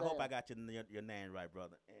things down. And I hope I got your name right,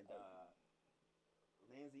 brother. And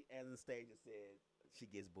Lindsay Anastasia said she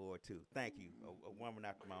gets bored too. Thank you. A woman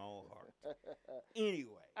after my own heart.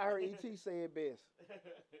 Anyway. I heard E.T. say it best.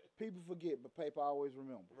 People forget, but paper always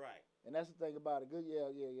remember. Right. And that's the thing about it. Good, yeah.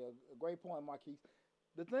 A great point, Marquise.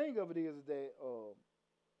 The thing of it is that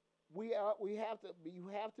you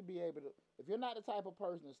have to be able to. If you're not the type of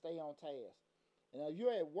person to stay on task, and if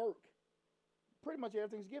you're at work, pretty much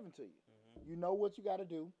everything's given to you. Mm-hmm. You know what you got to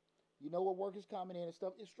do. You know what work is coming in and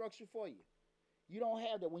stuff. It's structured for you. You don't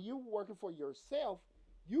have that. When you're working for yourself,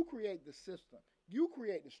 you create the system. You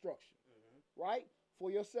create the structure, mm-hmm. right?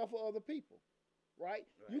 For yourself or other people, right?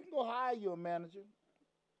 You can go hire you a manager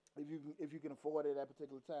if you can afford it at a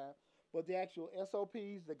particular time. But the actual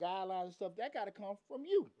SOPs, the guidelines and stuff, that got to come from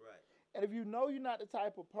you. Right. And if you know you're not the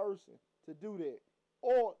type of person to do that,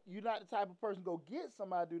 or you're not the type of person to go get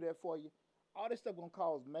somebody to do that for you, all this stuff going to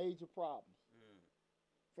cause major problems. Mm.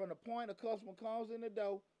 From the point a customer comes in the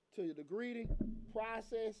door to the greeting,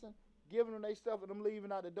 processing, giving them their stuff, and them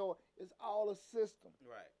leaving out the door, it's all a system.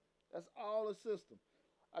 Right. That's all a system.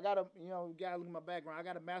 I got you gotta look at my background. I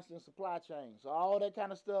got a master in supply chain. So all that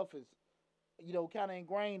kind of stuff is, kind of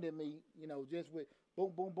ingrained in me, just with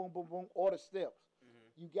boom, boom, boom, boom, boom, order steps.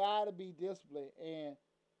 Mm-hmm. You got to be disciplined, and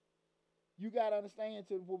you got to understand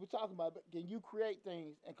to what we're talking about. But can you create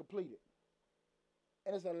things and complete it?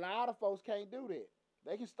 And there's a lot of folks can't do that.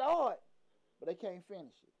 They can start, but they can't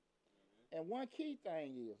finish it. Mm-hmm. And one key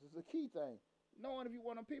thing it's a key thing. Knowing if you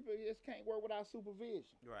want them people, you just can't work without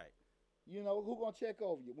supervision. Right. You know, who gonna check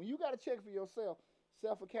over you? When you gotta check for yourself,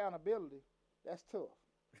 self accountability, that's tough.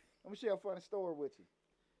 Let me share a funny story with you.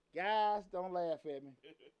 Guys, don't laugh at me.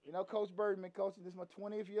 You know, Coach Burton been coaching. This is my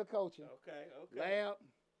 20th year coaching. Okay. Lab.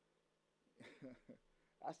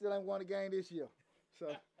 I still ain't won a game this year. So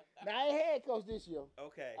now I ain't head coach this year.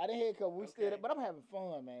 Okay. I didn't head coach. We still, but I'm having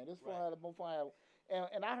fun, man. This fun, more fun.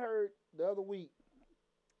 And I heard the other week,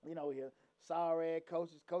 you know, here, sorry ass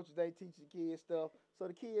coaches they teach the kids stuff. So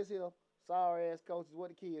the kids here, sorry ass coaches, what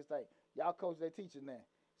the kids think? Y'all coaches they teaching now.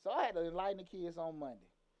 So I had to enlighten the kids on Monday.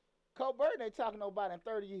 Coach Burton ain't talking to nobody in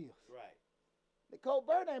 30 years. Right. The Coach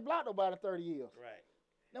Burton ain't blocked nobody in 30 years. Right.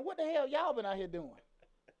 Now what the hell y'all been out here doing?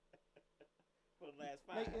 For the last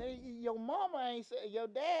 5. Your mama ain't say, your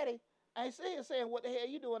daddy ain't saying what the hell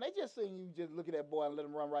you doing. They just seen you just look at that boy and let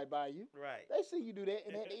him run right by you. Right. They see you do that,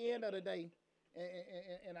 and at the end of the day,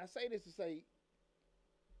 and I say this to say,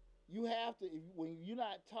 you have to, when you're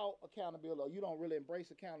not taught accountability or you don't really embrace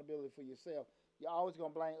accountability for yourself, you're always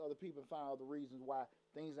going to blame other people and find other reasons why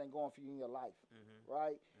things ain't going for you in your life,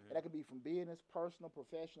 right? And that could be from business, personal,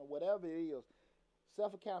 professional, whatever it is.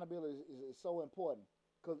 Self-accountability is so important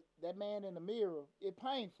because that man in the mirror, it's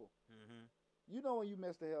painful. You know when you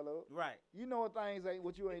messed the hell up. Right. You know when things ain't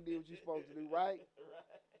what you ain't did what you supposed to do, right?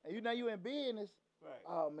 And you know you in business. Right.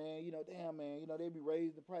 Oh, man, you know, damn, man, you know, they be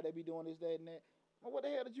raising the price, they be doing this, that, and that. Well, what the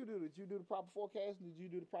hell did you do? Did you do the proper forecasting? Did you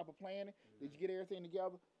do the proper planning? Did you get everything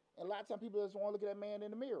together? And a lot of times people just want to look at that man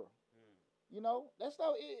in the mirror. You know, that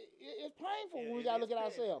stuff, it's painful when we got to look at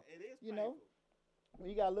ourselves. It is you painful. know, when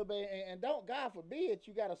you got a little bit, and don't, God forbid,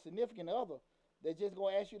 you got a significant other that just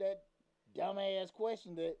going to ask you that dumbass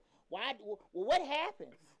question that, why, well, what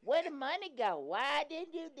happened? Where the money go? Why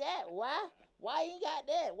didn't you do that? Why you got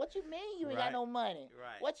that? What you mean you ain't got no money?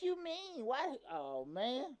 Right. What you mean? Why? Oh,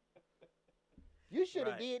 man. You should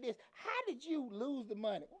have did this. How did you lose the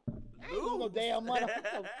money? I ain't lose no damn money. What you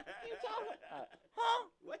talking about? Huh?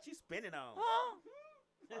 What you spending on? Huh?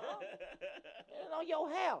 It's on your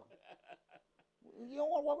hair. You don't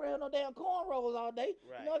want to walk around with no damn cornrows all day.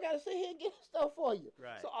 Right. You know, I got to sit here and get stuff for you.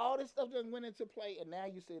 Right. So all this stuff just went into play, and now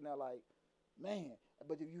you're sitting there like, man,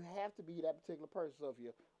 but if you have to be that particular person, so if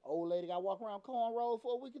your old lady got to walk around cornrows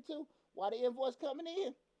for a week or two while the invoice coming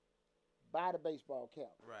in, buy the baseball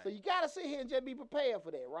cap. Right. So you got to sit here and just be prepared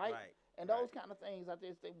for that, right? Right. And those kind of things, I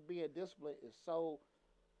just think being disciplined is so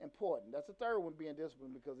important. That's the third one, being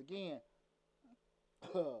disciplined, because again,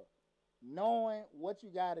 knowing what you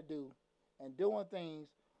got to do and doing things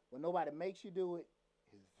when nobody makes you do it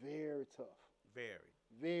is very tough. Very.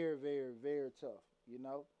 Very, very, very tough, you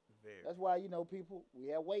know? Very. That's why, you know, people, we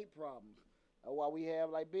have weight problems. That's why we have,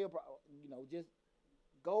 like, you know, just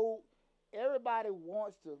goal. Everybody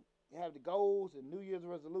wants to have the goals and New Year's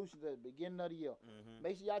resolutions at the beginning of the year.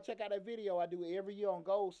 Make sure y'all check out that video I do every year on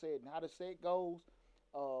goal setting, how to set goals,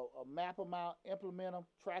 map them out, implement them,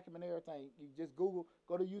 track them and everything. You just Google,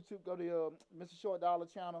 go to YouTube, go to Mr. Short Dollar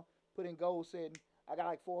channel, put in goal setting. I got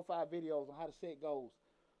like 4 or 5 videos on how to set goals.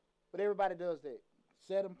 But everybody does that.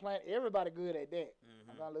 Set them, plan. Everybody good at that.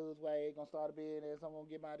 I'm going to lose weight, going to start a business, I'm going to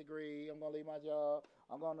get my degree, I'm going to leave my job,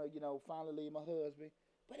 I'm going to, you know, finally leave my husband.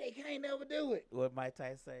 But they can't never do it. What Mike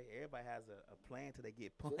Tyson say? Everybody has a plan till they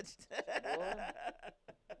get punched.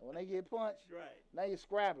 When they get punched, right. Now you're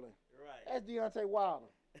scrabbling. Right. That's Deontay Wilder.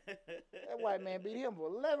 That white man beat him for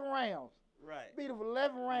 11 rounds. Right. Beat him for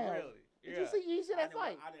 11 rounds. Really? Did you see that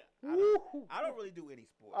fight? I don't really do any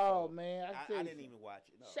sports. Oh, so man. I didn't even watch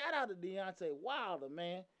it. No. Shout out to Deontay Wilder,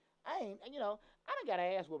 man. I ain't, you know, I done got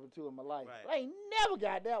an ass whooping too in my life. Right. I ain't never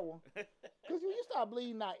got that one. Because when you start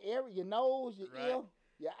bleeding out your nose, your ear,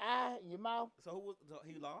 your eye, and your mouth. So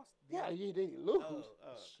he lost? Yeah, he did. He lose.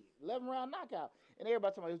 Shit, 11 round knockout. And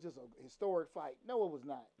everybody talking about it was just a historic fight. No, it was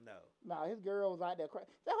not. No. Nah, his girl was out there crying.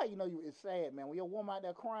 That's how you know it's sad, man. When your woman out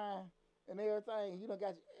there crying and everything, you done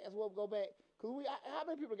got your ass whooped, go back. Because how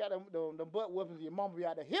many people got them butt whoopings and your mama be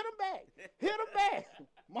out there? Hit them back. Hit them back.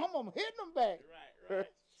 Mama hitting them back. Right.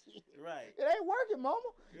 Right. It ain't working, mama.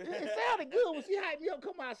 It sounded good when she hyped me up,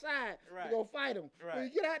 come outside to go fight him. Right. When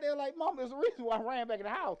you get out there like, mama, there's a reason why I ran back in the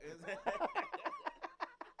house.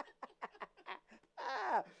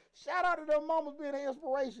 Shout out to them mamas being an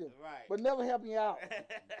inspiration. Right. But never helping you out.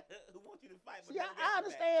 Who wants you to fight? See, I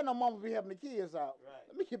understand them mamas be helping the kids out. Right.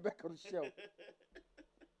 Let me get back on the show.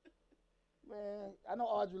 Man, I know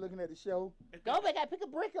Audrey looking at the show. Go back, I pick a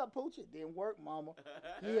brick up, Pooch. It didn't work, mama.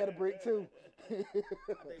 He had a brick too. I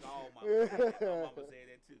think all mamas say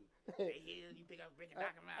that too. Hey, you pick up a brick and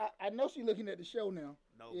knock him out. I know she's looking at the show now.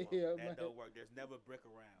 No, yeah, that don't work. There's never a brick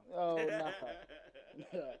around. Oh, no.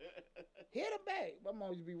 Nah. Hit her back. My mom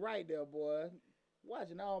used to be right there, boy.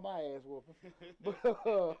 watching all my ass whooping. But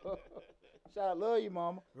shout out, love you,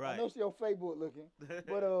 mama. Right. I know she on Facebook looking.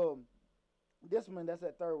 But discipline, that's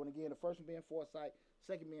that third one. Again, the first one being foresight,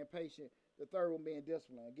 second being patient, the third one being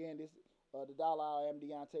discipline. Again, this the Dollar Hour. I'm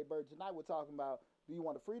Deontay Burton. Tonight we're talking about, do you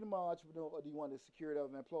want the freedom of an entrepreneur or do you want the security of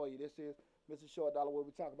an employee? This is Mr. Short Dollar, where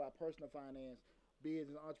we talk about personal finance,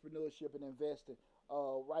 business, entrepreneurship, and investing.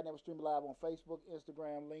 Right now we're streaming live on Facebook,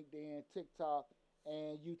 Instagram, LinkedIn, TikTok,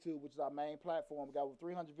 and YouTube, which is our main platform. We got over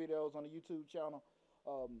 300 videos on the YouTube channel.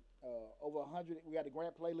 Over 100. We got the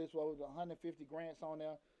grant playlist with over 150 grants on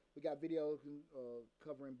there. We got videos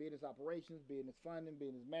covering business operations, business funding,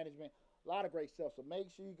 business management, a lot of great stuff. So make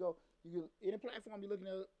sure you go. Any platform you're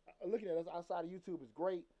looking at us outside of YouTube is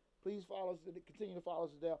great. Please follow us. Continue to follow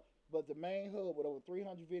us there. But the main hub with over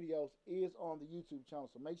 300 videos is on the YouTube channel.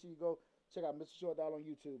 So make sure you go check out Mr. Short Dollar on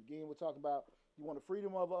YouTube. Again, we're talking about, you want the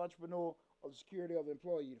freedom of an entrepreneur or the security of an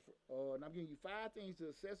employee. And I'm giving you 5 things to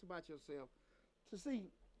assess about yourself to see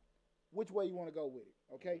which way you want to go with it.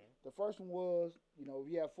 Okay. Mm-hmm. The first one was,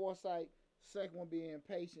 you have foresight. Second one being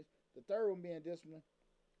patience. The third one being discipline.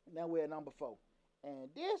 Now we're at number 4.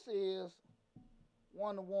 And this is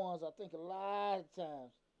one of the ones I think a lot of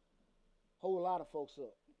times hold a lot of folks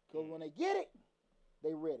up. Because when they get it,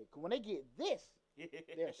 they ready. Because when they get this,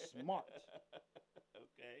 they're smart.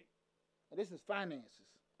 Okay. And this is finances.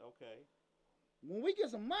 Okay. When we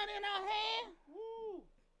get some money in our hand, woo.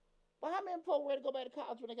 But how many folks ready to go back to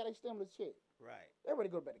college when they got a stimulus check? Right. They ready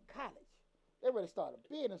to go back to college. They ready to start a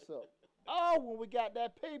business up. Oh, when we got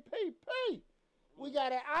that PPP, we got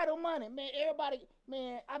that idle money. Man, everybody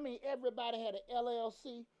had an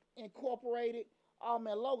LLC incorporated. Oh,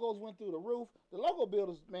 man, logos went through the roof. The logo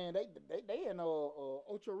builders, man, they in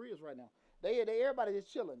Ocho Rios right now. Everybody is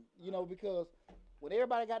chilling, because when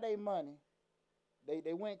everybody got their money,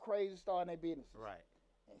 they went crazy starting their businesses. Right.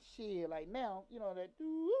 And shit, like now, that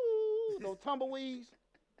those tumbleweeds.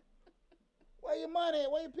 Where your money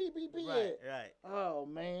at? Where your PPP at? Right. Oh,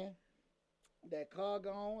 man. That car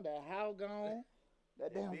gone, that house gone,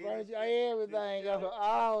 that damn furniture, everything gone,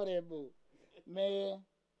 all that boo. Man,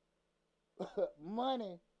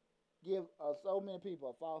 money give so many people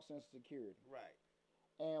a false sense of security. Right.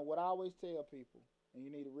 And what I always tell people, and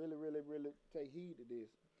you need to really, really, really take heed to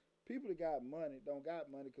this, people that got money don't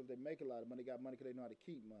got money because they make a lot of money. They got money because they know how to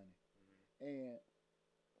keep money. Mm-hmm. And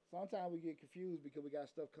sometimes we get confused because we got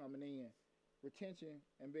stuff coming in. Retention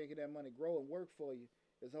and making that money grow and work for you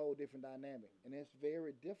is a whole different dynamic. And it's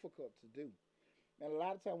very difficult to do. And a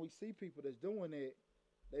lot of times we see people that's doing it,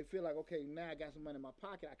 they feel like, okay, now I got some money in my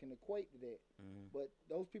pocket, I can equate to that. Mm-hmm. But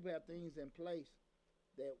those people have things in place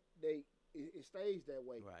that it stays that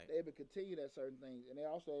way. Right. They're able to continue that certain things. And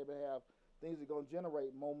they're also able to have things that are going to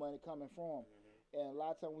generate more money coming from. Mm-hmm. And a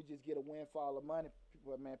lot of times we just get a windfall of money.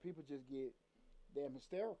 People just get damn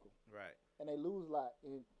hysterical. Right. And they lose a lot.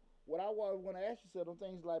 And what I want to ask yourself, them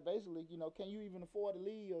things like basically, can you even afford to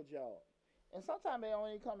leave your job? And sometimes they don't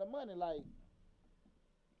even come to money. Like,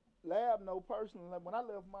 Lab know personally, like when I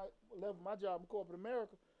left my job in corporate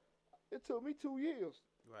America, it took me 2 years.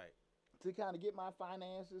 Right. To kind of get my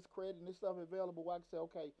finances, credit, and this stuff available where I can say,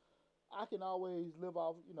 okay, I can always live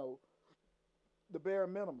off, the bare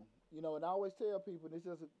minimum. And I always tell people, this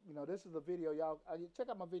is a video, y'all. Check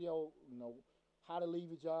out my video, how to leave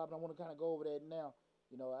your job, and I want to kind of go over that now.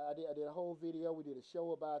 I did a whole video. We did a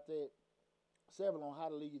show about that, several on how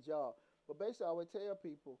to leave your job. But basically, I always tell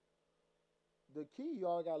people, the key you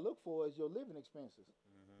all got to look for is your living expenses.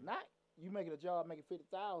 Mm-hmm. Not you making a job making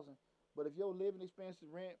 $50,000, but if your living expenses,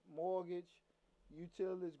 rent, mortgage,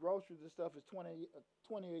 utilities, groceries, and stuff is 20 a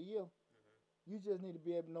year, mm-hmm. you just need to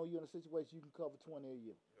be able to know you're in a situation you can cover 20 a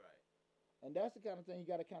year. Right. And that's the kind of thing you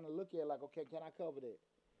got to kind of look at, like, okay, can I cover that?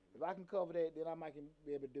 Mm-hmm. If I can cover that, then I might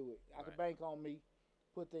be able to do it. I can bank on me,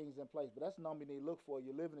 put things in place. But that's the number you need to look for,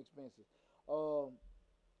 your living expenses.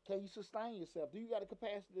 Can you sustain yourself? Do you got the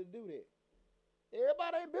capacity to do that?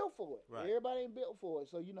 Everybody ain't built for it. Right. Everybody ain't built for it.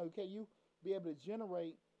 So, can you be able to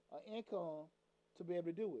generate an income to be able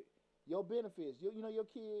to do it? Your benefits. Your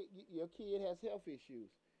kid has health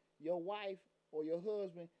issues. Your wife or your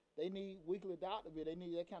husband, they need weekly doctor visit. They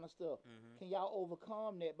need that kind of stuff. Mm-hmm. Can y'all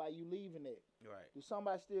overcome that by you leaving that? Right. Do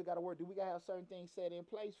somebody still got to work? Do we got to have certain things set in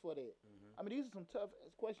place for that? Mm-hmm. I mean, these are some tough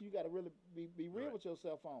questions you got to really be real with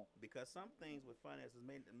yourself on. Because some things with finances,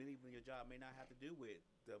 leaving your job may not have to do with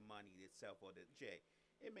the money itself or the check.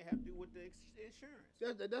 It may have to do with the insurance.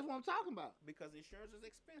 That's what I'm talking about. Because insurance is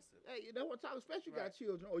expensive. Hey, that's what I'm talking about. Especially you got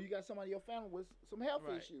children or you got somebody in your family with some health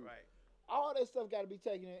issues. Right. All that stuff got to be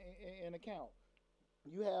taken in account.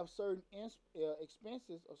 You have certain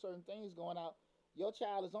expenses or certain things going out. Your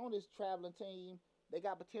child is on this traveling team. They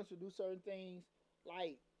got potential to do certain things.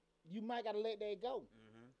 like you might gotta let that go.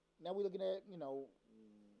 Mm-hmm. Now we're looking at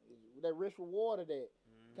that risk reward of that.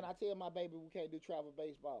 Mm-hmm. Can I tell my baby we can't do travel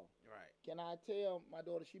baseball? Right. Can I tell my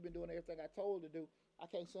daughter she been doing everything I told her to do? I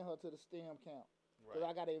can't send her to the STEM camp because Right.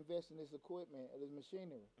 I got to invest in this equipment or this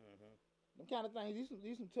machinery. Mm-hmm. Them kind of things.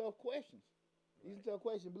 These some tough questions. These Right. some tough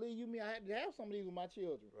questions. Believe you me, I had to have some of these with my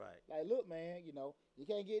children. Right. Like, look, man, you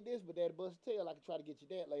can't get this, but daddy bust a tail. I can try to get you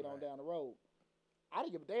that later on Right. down the road. I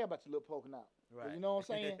didn't give a damn about your lip poking out. 'Cause Right. you know what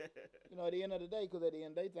I'm saying? At the end of the day, because at the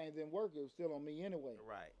end of the day, things didn't work. It was still on me anyway.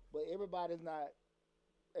 Right. But everybody's not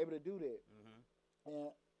able to do that. Mm-hmm.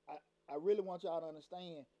 And I really want y'all to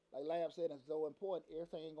understand, like Lab said, it's so important.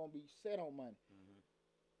 Everything ain't going to be set on money.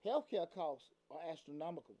 Mm-hmm. Healthcare costs are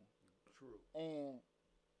astronomical. True. And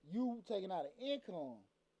you taking out an income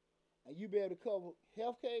and you be able to cover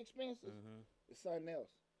healthcare expenses Mm-hmm. is something else.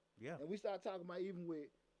 Yeah. And we start talking about even with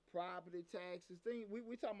property taxes, things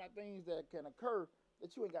we talking about things that can occur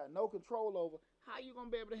that you ain't got no control over. How you gonna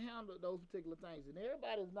be able to handle those particular things? And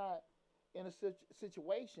everybody's not in a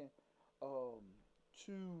situation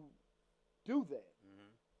to do that.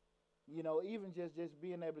 Mm-hmm. Even just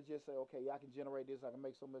being able to just say, okay, I can generate this, I can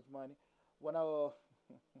make so much money. When I'm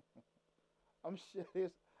sure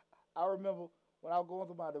this, I remember when I was going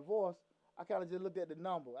through my divorce, I kind of just looked at the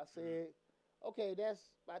number. I said, okay,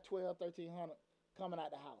 that's about 1,200, 1,300 coming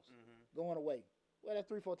out the house, going away. Well, that's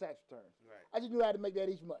 3-4 tax returns. Right. I just knew I had to make that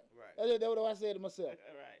each month. Right. That's what I said to myself.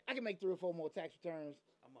 Right. I can make 3 or 4 more tax returns.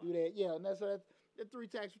 I'm Do that, yeah. And that's 3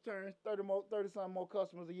 tax returns, 30 something more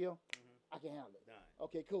customers a year. I can handle it. Done.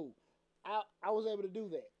 Okay, cool. I was able to do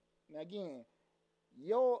that. Now again,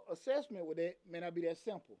 your assessment with it may not be that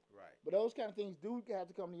simple. Right. But those kind of things do have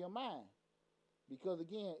to come to your mind. Because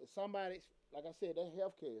again, somebody, like I said, that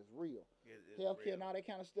healthcare is real. It's Healthcare real. and all that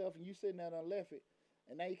kind of stuff, and you sitting there and left it,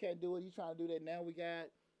 and now you can't do it. You trying to do that. Now we got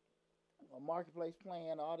a marketplace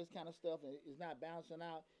plan, all this kind of stuff, and it's not bouncing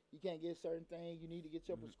out. You can't get certain things. You need to get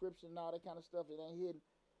your prescription and all that kind of stuff. It ain't hitting.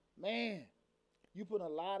 Man, you put a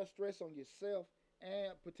lot of stress on yourself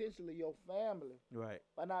and potentially your family Right.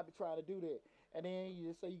 by not be trying to do that. And then you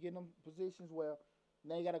just say you get in them positions where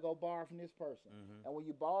now you got to go borrow from this person. Mm-hmm. And when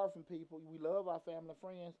you borrow from people, we love our family and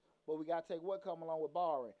friends, but we got to take what come along with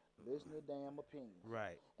borrowing? Listen to damn opinions.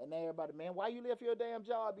 Right. And everybody, man, why you left your damn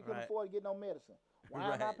job? You couldn't Right. afford to get no medicine. Why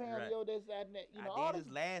am I Right, paying right. your this, that, and that? I all did this.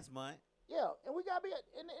 this last month. Yeah, and we got to be,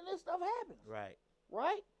 and this stuff happens. Right.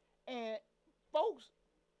 Right? And folks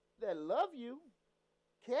that love you,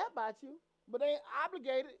 care about you, but they ain't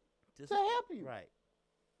obligated Just to help you. Right.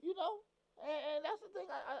 And that's the thing.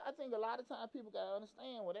 I think a lot of times people gotta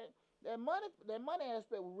understand with that money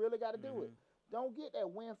aspect. We really got to do it. Don't get that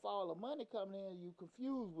windfall of money coming in. You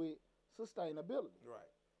confused with sustainability. Right.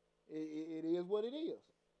 It is what it is.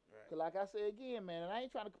 Right. Cause like I said again, man, and I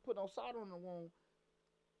ain't trying to put no salt on the wound.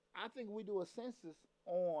 I think we do a census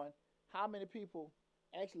on how many people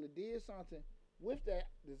actually did something with that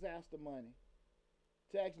disaster money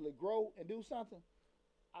to actually grow and do something.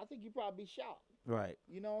 I think you probably be shocked. Right.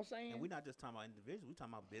 You know what I'm saying? And we're not just talking about individuals. We're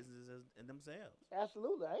talking about businesses and themselves.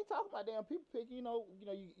 Absolutely. I ain't talking about damn people picking.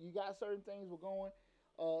 You got certain things were going.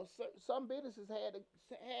 Some businesses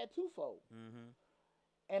had twofold,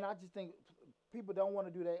 and I just think people don't want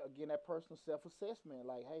to do that again. That personal self-assessment,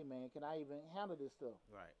 like, hey man, can I even handle this stuff?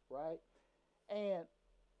 Right. Right. And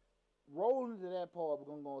rolling into that part, we're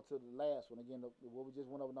gonna go into the last one again. What we just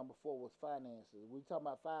went over, number 4 was finances. We talking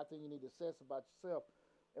about 5 things you need to assess about yourself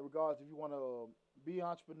in regards if you want to be an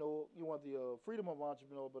entrepreneur, you want the freedom of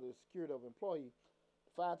entrepreneur, but the security of employee.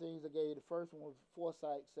 5 things I gave you. The first one was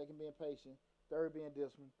foresight, second being patient, third being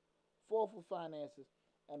discipline, fourth was finances,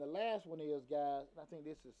 and the last one is, guys, and I think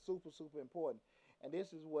this is super, super important, and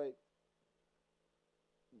this is what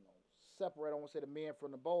separate, I don't want to say the men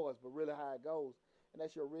from the boys, but really how it goes, and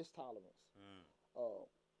that's your risk tolerance.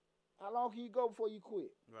 How long can you go before you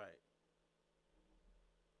quit? Right.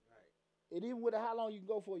 And even with how long you can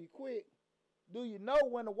go before you quit, do you know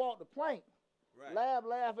when to walk the plank? Right.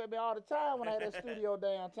 Laugh at me all the time when I had that studio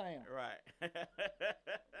downtown. Right.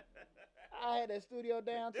 I had that studio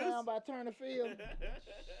downtown by Turner Field.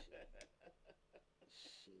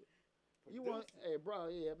 Shit. You want, hey bro,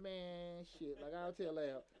 yeah, man, shit. Like I'll tell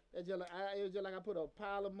Lab, it was just like I put a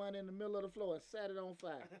pile of money in the middle of the floor and set it on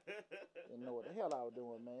fire. Didn't know what the hell I was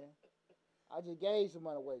doing, man. I just gave some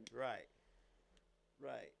money away. Right.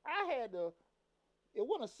 Right. I had to. It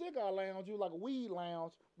wasn't a cigar lounge. It was like a weed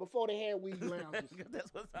lounge before they had weed lounges.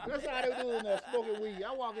 That's how they were doing that, smoking weed.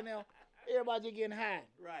 I walk in there, everybody just getting high.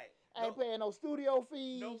 Right. I ain't paying no studio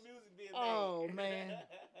fees. No music being made. Oh, man.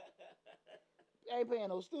 I ain't paying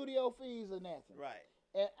no studio fees or nothing. Right.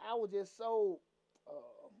 And I was just so,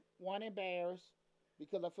 one, embarrassed,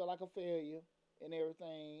 because I felt like a failure and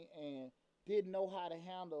everything, and didn't know how to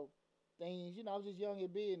handle things. You know, I was just young in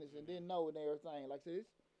business and didn't know and everything. Like I said, this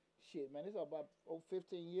shit, man, it's about 15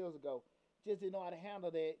 years ago. Just didn't know how to handle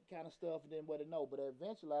that kind of stuff and didn't what to know. But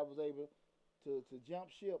eventually, I was able to jump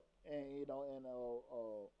ship, and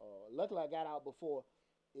luckily I got out before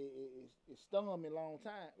it stung me long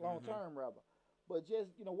term rather. But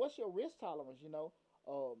just what's your risk tolerance?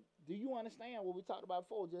 Do you understand what we talked about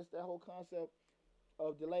before? Just that whole concept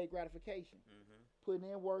of delayed gratification, putting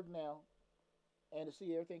in work now, and to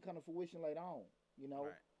see everything come to fruition later on.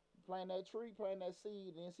 Right. Planting that tree, planting that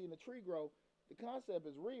seed, and then seeing the tree grow. The concept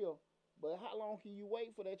is real, but how long can you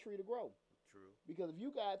wait for that tree to grow? True. Because if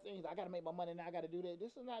you got things, I got to make my money now, I got to do that.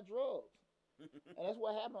 This is not drugs, and that's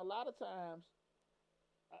what happened a lot of times.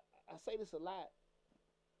 I say this a lot,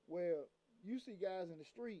 where you see guys in the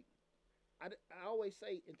street. I always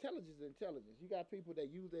say intelligence is intelligence. You got people that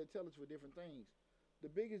use their intelligence for different things. The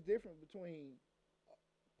biggest difference between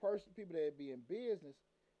people that be in business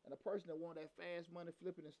and a person that want that fast money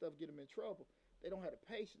flipping and stuff, get them in trouble. They don't have the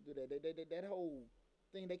patience to do that. That whole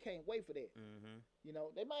thing, they can't wait for that.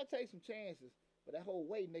 They might take some chances, but that whole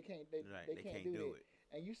waiting, they can't. They can't do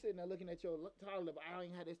that. And you sitting there looking at your toddler, I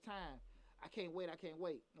ain't had this time. I can't wait.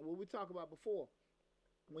 And what we talked about before,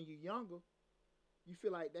 when you're younger, you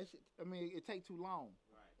feel like that shit. I mean, it take too long.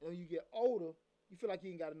 Right. And when you get older, you feel like you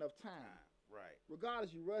ain't got enough time. Right.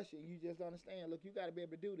 Regardless, you rushing. You just understand. Look, you got to be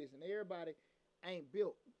able to do this, and everybody ain't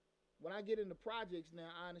built. When I get into projects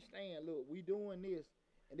now, I understand. Look, we doing this,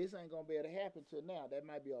 and this ain't gonna be able to happen till now. That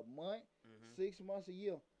might be a month, 6 months, a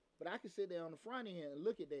year. But I can sit there on the front end and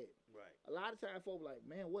look at that. Right. A lot of times, folks like,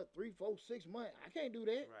 man, what 3, 4, 6 months? I can't do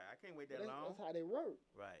that. Right. I can't wait that long. That's how they work.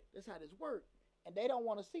 Right. That's how this work, and they don't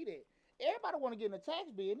want to see that. Everybody want to get in the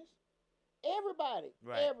tax business. Everybody.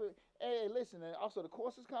 Right. Hey, listen, and also the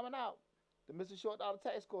course is coming out. The Mr. Short Dollar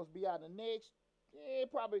Tax course be out in the next,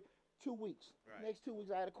 probably 2 weeks. Right. Next 2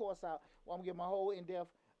 weeks, I had a course out where I'm going to get my whole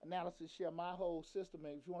in-depth analysis, share my whole system.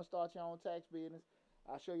 And if you want to start your own tax business,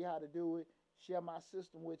 I'll show you how to do it, share my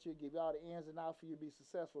system with you, give you all the ins and outs for you to be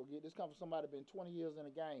successful. This comes from somebody been 20 years in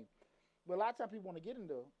the game. But a lot of times people want to get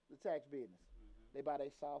into the tax business. They buy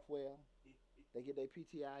their software. They get their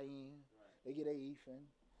PTI in. Right. They get their EFIN.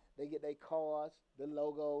 They get their cards, the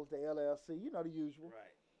logos, the LLC, the usual.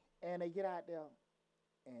 Right. And they get out there,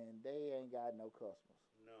 and they ain't got no customers.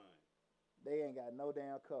 None. They ain't got no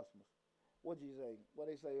damn customers. What'd you say? What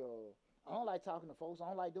they say? I don't like talking to folks. I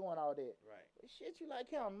don't like doing all that. Right. But shit, you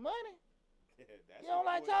like counting money? That's you don't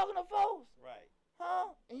like talking to folks? Right.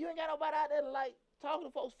 Huh? And you ain't got nobody out there to like talking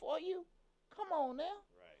to folks for you? Come on now.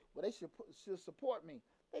 Right. But they should support me.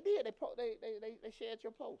 They did. They shared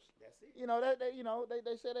your post. That's it.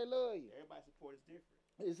 They said they love you. Everybody's support is different.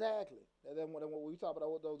 Exactly. And then when we talk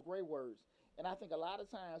about those great words, and I think a lot of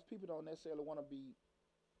times people don't necessarily want to be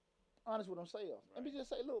honest with themselves. Right. And just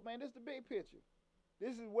say, look, man, this is the big picture.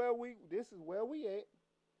 This is where we at. This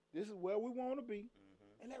is where we want to be.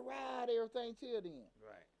 And let ride everything till then.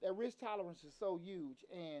 Right. That risk tolerance is so huge,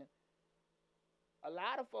 and a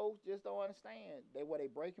lot of folks just don't understand where they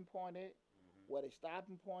breaking point at, where they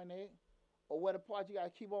stopping point at, or where the part you got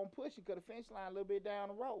to keep on pushing because the finish line a little bit down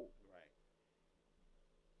the road. Right.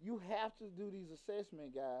 You have to do these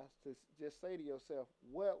assessment, guys, to just say to yourself,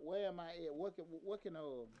 where am I at? What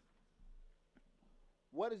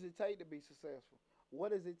does it take to be successful?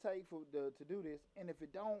 What does it take to do this? And if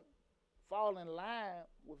it don't fall in line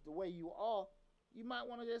with the way you are, you might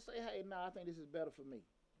want to just say, hey, I think this is better for me.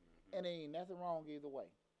 And there ain't nothing wrong either way.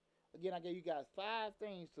 Again, I gave you guys 5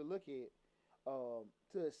 things to look at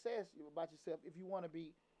to assess about yourself if you want to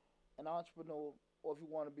be an entrepreneur or if you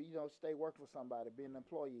want to be, stay working for somebody, be an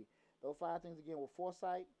employee. Those 5 things again were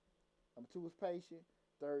foresight. Number 2 was patience.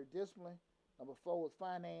 3rd, discipline. Number 4 was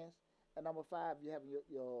finance. And number 5, you having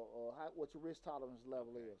what your risk tolerance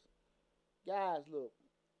level is. Guys, look,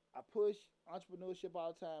 I push entrepreneurship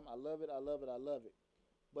all the time. I love it.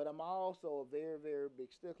 But I'm also a very, very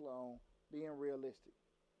big stickler on being realistic.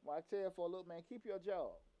 Well, I tell folks, look, man, keep your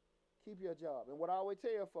job. Keep your job. And what I always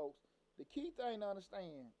tell folks, the key thing to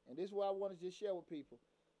understand, and this is what I want to just share with people,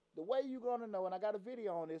 the way you're going to know, and I got a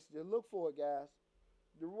video on this, just look for it, guys.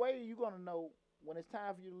 The way you're going to know when it's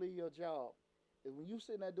time for you to leave your job is when you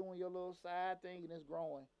sitting there doing your little side thing and it's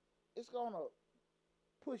growing, it's going to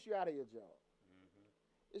push you out of your job.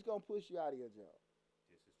 It's going to push you out of your job.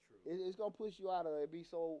 This is true. It's going to push you out of it. Be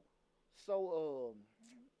so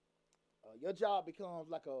your job becomes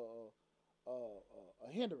like a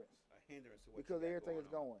hindrance. A hindrance to what because everything is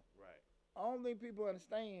going. Right. I don't think people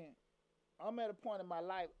understand. I'm at a point in my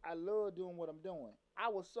life, I love doing what I'm doing. I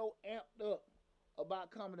was so amped up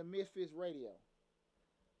about coming to Misfits Radio.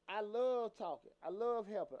 I love talking. I love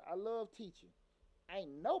helping. I love teaching.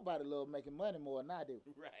 Ain't nobody love making money more than I do.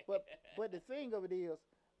 Right. But the thing of it is,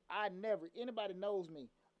 I never, anybody knows me,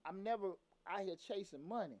 I'm never out here chasing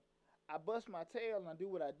money. I bust my tail and I do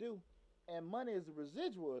what I do, and money is a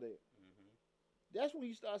residual of that. Mm-hmm. That's when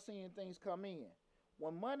you start seeing things come in.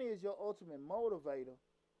 When money is your ultimate motivator,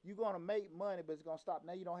 you're gonna make money, but it's gonna stop.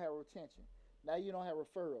 Now you don't have retention. Now you don't have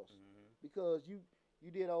referrals Mm-hmm. because you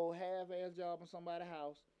did an old half-ass job in somebody's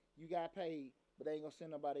house. You got paid, but they ain't gonna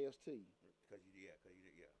send nobody else to you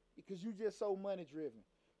because you just so money driven.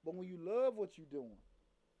 But when you love what you're doing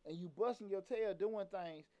and you busting your tail doing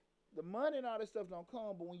things, the money and all this stuff don't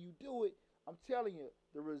come. But when you do it, I'm telling you,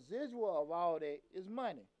 the residual of all that is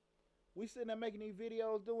money. We sitting there making these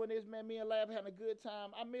videos, doing this, man. Me and Lab having a good time.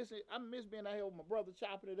 I miss it. I miss being out here with my brother,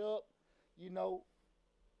 chopping it up. You know,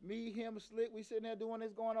 me, him, Slick. We sitting there doing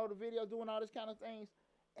this, going over the videos, doing all this kind of things.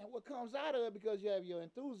 And what comes out of it, because you have your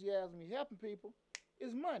enthusiasm, you're helping people,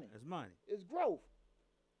 is money. It's money. It's growth.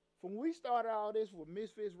 From when we started all this with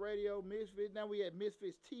Misfits Radio, Misfits, now we have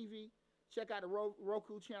Misfits TV. Check out the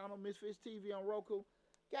Roku channel, Misfits TV on Roku.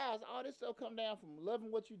 Guys, all this stuff come down from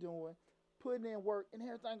loving what you're doing, putting in work, and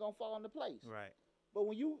everything gonna fall into place. Right. But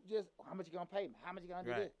when you just, how much you gonna pay me? How much you gonna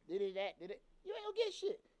do Right. this? Did it, that, did it? You ain't gonna get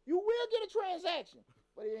shit. You will get a transaction,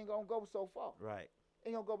 but it ain't gonna go so far. Right.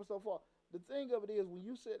 Ain't gonna go so far. The thing of it is, when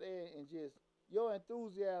you sit there and just, your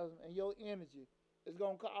enthusiasm and your energy is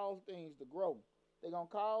gonna cause things to grow. They're gonna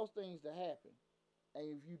cause things to happen. And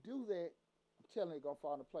if you do that, I'm telling you, it's gonna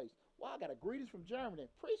fall into place. Wow, I got a greetings from Germany.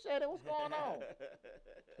 Appreciate it. What's going on?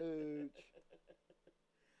 Huge.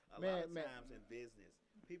 A lot of times in business,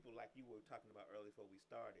 people like you were talking about earlier before we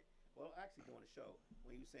started. Well, actually doing the show,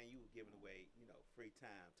 when you were saying you were giving away, free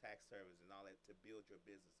time, tax service, and all that to build your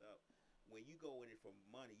business up. When you go in it for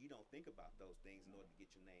money, you don't think about those things in order to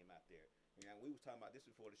get your name out there. We was talking about this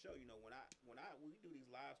before the show. When we do these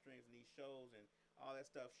live streams and these shows and all that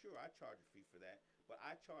stuff, sure, I charge a fee for that, but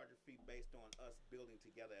I charge a fee based on us building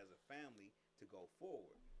together as a family to go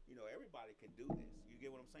forward. Everybody can do this. You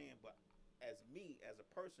get what I'm saying? But as me, as a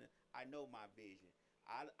person, I know my vision.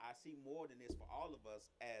 I see more than this for all of us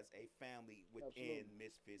as a family within Absolutely.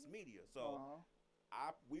 Misfits Media. So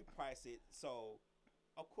we price it so.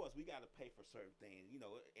 Of course, we got to pay for certain things,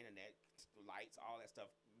 internet, lights, all that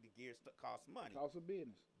stuff. The gear costs money. Cost of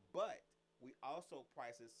business. But we also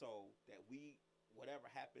price it so that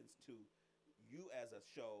whatever happens to you as a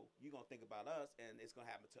show, you're going to think about us, and it's going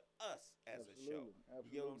to happen to us as a show.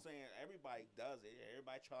 Absolutely. You know what I'm saying? Everybody does it.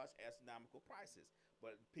 Everybody charges astronomical prices.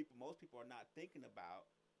 But most people are not thinking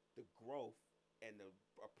about the growth and the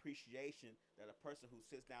appreciation that a person who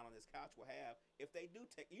sits down on this couch will have if they do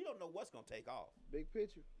take. You don't know what's going to take off. Big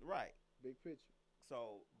picture. Right. Big picture.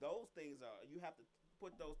 So those things you have to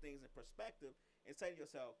put those things in perspective and say to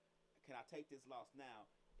yourself, can I take this loss now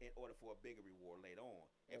in order for a bigger reward later on?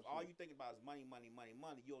 If all you're thinking about is money, money, money,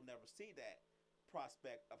 money, you'll never see that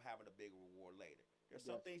prospect of having a bigger reward later. There's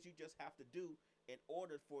some things you just have to do in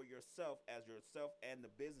order for yourself and the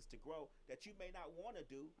business to grow that you may not want to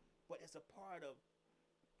do, but it's a part of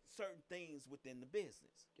certain things within the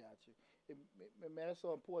business. Gotcha. Man, that's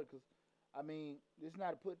so important because, it's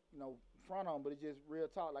not to put, front on, but it's just real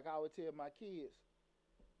talk. Like I would tell my kids,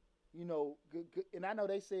 good, and I know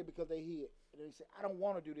they say it because they hear it. And they say, I don't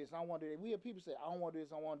want to do this. I don't want to do that. We have people say, I don't want to do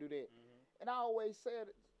this. I want to do that. Mm-hmm. And I always said,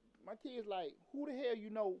 my kids like, who the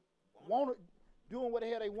hell want to doing what the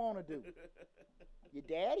hell they want to do? Your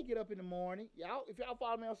daddy get up in the morning. If y'all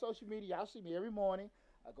follow me on social media, y'all see me every morning.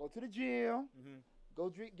 I go to the gym, go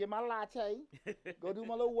drink, get my latte, go do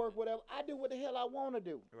my little work, whatever. I do what the hell I want to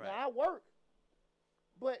do. Right. Now, I work.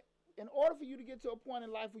 But in order for you to get to a point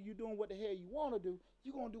in life where you're doing what the hell you want to do,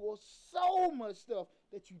 you're going to do so much stuff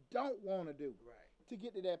that you don't want to do to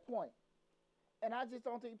get to that point. And I just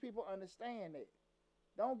don't think people understand that.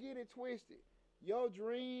 Don't get it twisted. Your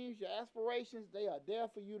dreams, your aspirations, they are there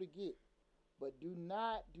for you to get. But do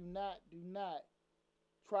not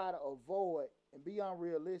try to avoid and be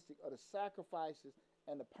unrealistic of the sacrifices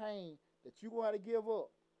and the pain that you're going to have to give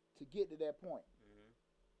up to get to that point.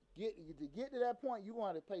 To get to that point, you're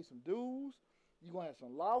going to have to pay some dues. You're going to have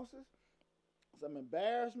some losses, some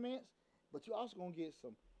embarrassments, but you're also going to get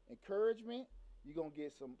some encouragement. You're going to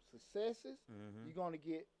get some successes. You're going to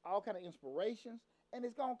get all kind of inspirations, and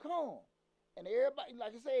it's going to come. And everybody,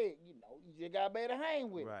 like I said, you just got to better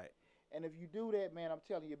hang with it. Right. And if you do that, man, I'm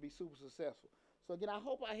telling you, you'll be super successful. So again, I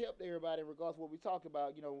hope I helped everybody in regards to what we talked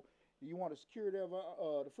about. Do you want the security of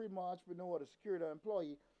the freedom of entrepreneur, the security of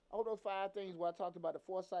employee? I hope those 5 things where I talked about the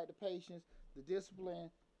foresight, the patience, the discipline,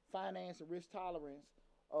 finance, and risk tolerance.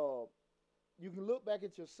 You can look back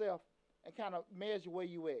at yourself and kind of measure where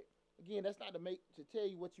you at. Again, that's not to tell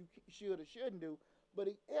you what you should or shouldn't do, but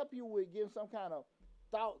it help you with giving some kind of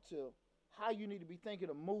thought to how you need to be thinking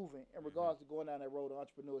of moving in regards to going down that road of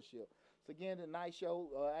entrepreneurship. So again, the night show.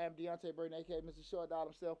 I am Deontay Burton, aka Mr. Short Dog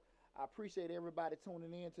himself. I appreciate everybody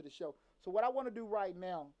tuning in to the show. So what I want to do right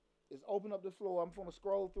now is open up the floor. I'm going to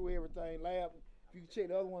scroll through everything. Lab, if you can check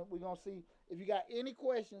the other one, we're going to see if you got any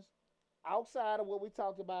questions outside of what we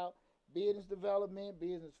talked about, business development,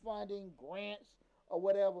 business funding, grants, or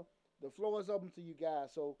whatever. The floor is open to you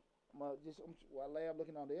guys. So while Lab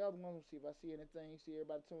looking on the other one, see if I see anything. See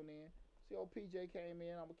everybody tuned in. See old PJ came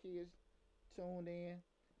in. All my kids tuned in.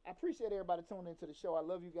 I appreciate everybody tuning into the show. I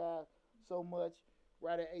love you guys so much.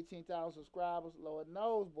 Right at 18,000 subscribers. Lord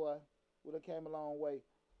knows, boy, we done came a long way.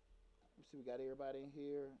 Let's see, we got everybody in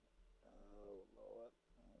here. Oh, Lord.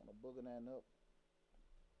 I don't want to booger that up.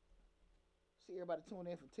 See everybody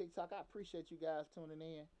tuning in from TikTok. I appreciate you guys tuning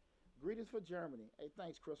in. Greetings for Germany. Hey,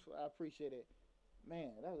 thanks, Christopher. I appreciate it.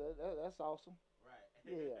 Man, that's awesome.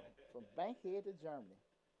 Right. Yeah, from Bankhead to Germany.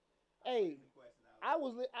 Hey, I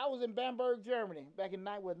was in Bamberg, Germany back in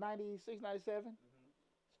 96, 97.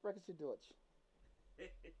 Sprechen Sie Deutsch.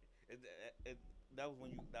 That was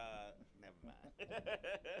when you never mind.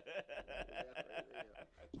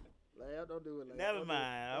 Lab, don't do it, Lab. Never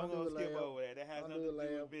mind. I'm gonna skip over that. That has nothing to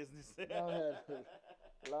do with business.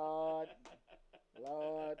 Lord,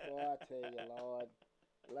 boy, I tell you, Lord,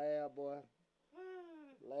 Lab, boy,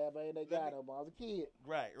 Lab ain't that guy no more. I was a kid.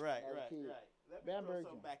 Right. Right. Let me throw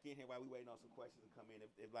something back in here while we waiting on some questions to come in.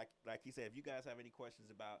 If like he said, if you guys have any questions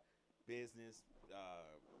about business,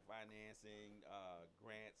 financing,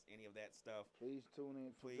 grants, any of that stuff, please tune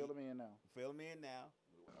in. Fill them in now.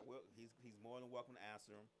 He's more than welcome to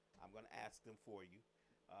answer them. I'm gonna ask them for you.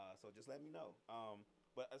 So just let me know.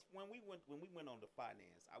 But when we went on to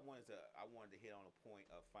finance, I wanted to hit on a point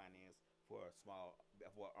of finance for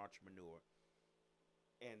an entrepreneur,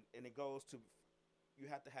 and it goes to, you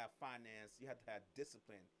have to have finance. You have to have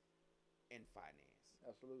discipline in finance.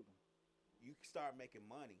 Absolutely. You start making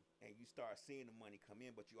money and you start seeing the money come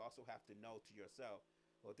in, but you also have to know to yourself,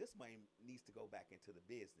 well, this money needs to go back into the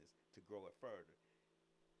business to grow it further.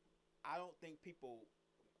 I don't think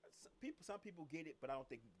some people get it, but I don't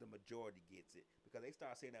think the majority gets it, because they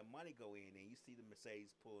start seeing that money go in, and you see the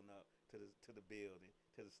Mercedes pulling up to the building,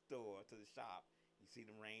 to the store, to the shop. You see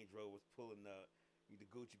the Range Rovers pulling up. The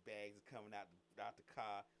Gucci bags are coming out the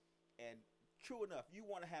car, and true enough, you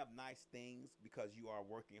want to have nice things because you are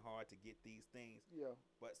working hard to get these things. Yeah.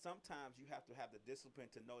 But sometimes you have to have the discipline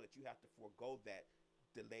to know that you have to forego that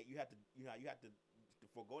delay. You have to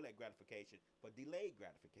forego that gratification, but delayed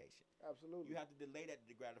gratification. Absolutely. You have to delay that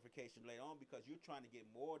gratification later on, because you're trying to get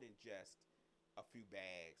more than just a few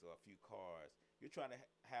bags or a few cars. You're trying to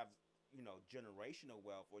have generational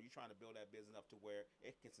wealth, or you're trying to build that business up to where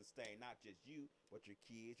it can sustain not just you, but your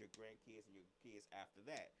kids, your grandkids, and your kids after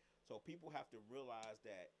that. So people have to realize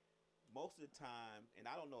that most of the time,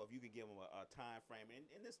 and I don't know if you can give them a time frame,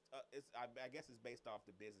 and this I guess it's based off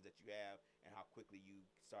the business that you have and how quickly you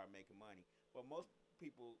start making money. But most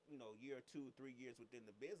people, year 2, 3 years within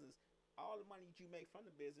the business, all the money that you make from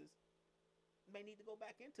the business may need to go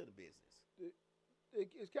back into the business.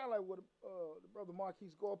 It's kind of like what the brother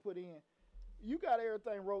Marquise Gore put in. You got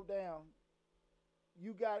everything wrote down.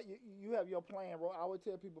 You have your plan. I always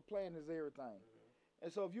tell people, plan is everything. And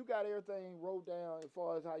so if you got everything wrote down as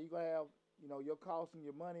far as how you gonna have, your costs and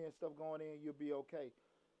your money and stuff going in, you'll be okay.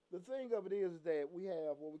 The thing of it is that we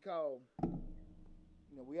have what we call,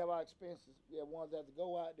 we have our expenses. We have ones that have to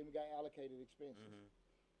go out, then we got allocated expenses.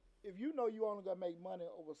 If you know you only gonna make money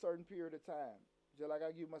over a certain period of time, just like I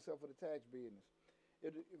give myself for the tax business.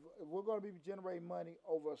 If we're going to be generating money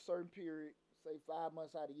over a certain period, say 5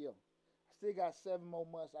 months out of the year, I still got 7 more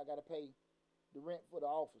months I got to pay the rent for the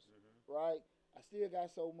office, right? I still got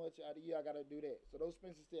so much out of the year I got to do that. So those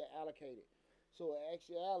expenses still allocated. So in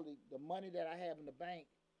actuality, the money that I have in the bank,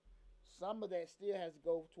 some of that still has to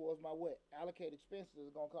go towards my allocated expenses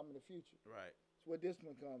that's going to come in the future. Right. That's where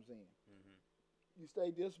discipline comes in. You stay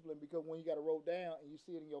disciplined, because when you got to roll down and you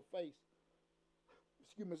see it in your face,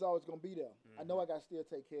 it's always going to be there. I know I got to still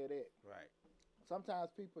take care of that. Right.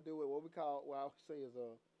 Sometimes people do it, what I would say is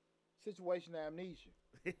a situational amnesia.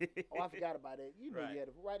 I forgot about that. You Right.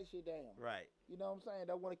 had to write this shit down. Right. You know what I'm saying?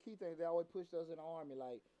 That's one of the key things. They always pushed us in the Army,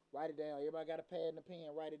 like, write it down. Everybody got a pad and a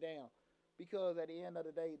pen, write it down. Because at the end of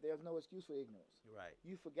the day, there's no excuse for ignorance. Right.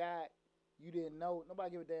 You forgot. You didn't know.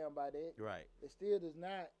 Nobody give a damn about that. Right. It still does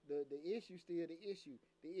not. The issue still the issue.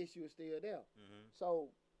 The issue is still there.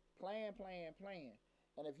 So plan.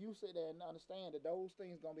 And if you sit there and understand that those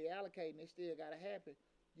things going to be allocated and they still got to happen,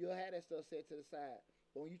 you'll have that stuff set to the side.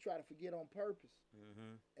 But when you try to forget on purpose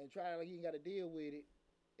and try like you ain't got to deal with it,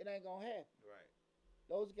 it ain't gonna happen. Right.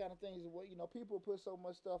 Those are kind of things what people put so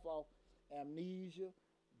much stuff off amnesia.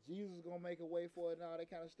 Jesus is gonna make a way for it and all that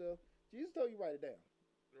kind of stuff. Jesus told you write it down.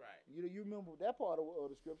 Right. You remember that part of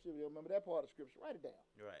the scripture. You remember that part of the scripture. Write it down.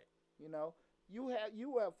 Right. You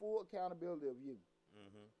have full accountability of you.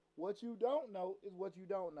 What you don't know is what you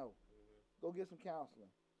don't know. Go get some counseling.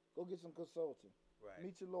 Go get some consulting. Right.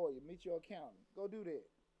 Meet your lawyer. Meet your accountant. Go do that.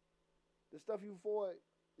 The stuff you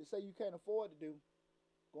say you can't afford to do,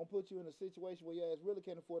 gonna put you in a situation where your ass really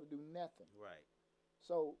can't afford to do nothing. Right.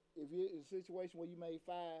 So if you're in a situation where you made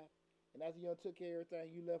 5, and after you took care of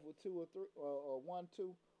everything, you left with 2 or 3, or 1,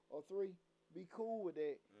 2, or 3, be cool with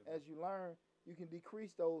that. As you learn, you can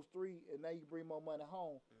decrease those 3, and now you bring more money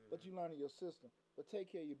home. But you learn in your system. But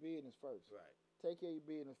take care of your business first. Right. Take care of your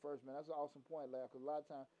business first, man. That's an awesome point, lad. Because a lot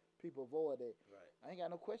of times people avoid that. Right. I ain't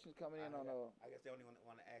got no questions coming in on I guess they only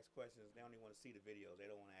want to ask questions. They only want to see the videos.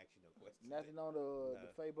 They don't want to ask you no questions. Nothing on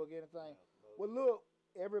the Facebook, anything. No. Well, look,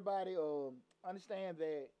 everybody, understand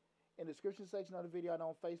that in the description section of the video, I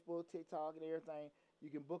know on Facebook, TikTok, and everything,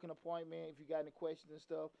 you can book an appointment if you got any questions and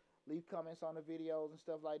stuff. Leave comments on the videos and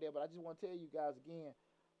stuff like that. But I just want to tell you guys again,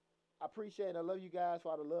 I appreciate it. I love you guys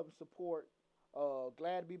for all the love and support.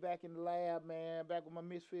 Glad to be back in the lab, man. Back with my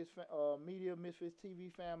Misfits Media, Misfits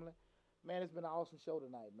TV family. Man, it's been an awesome show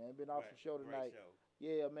tonight, man. It's been an awesome show tonight. Great show.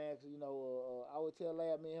 Yeah, man, because, I would tell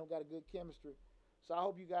Lab, me and him got a good chemistry. So I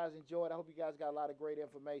hope you guys enjoyed. I hope you guys got a lot of great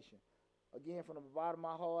information. Again, from the bottom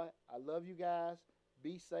of my heart, I love you guys.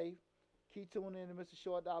 Be safe. Keep tuning in to Mr.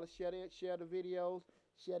 Short Dollar. Share the videos.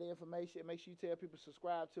 Share the information. Make sure you tell people to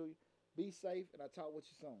subscribe to you. Be safe, and I'll talk with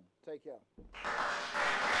you soon. Take care.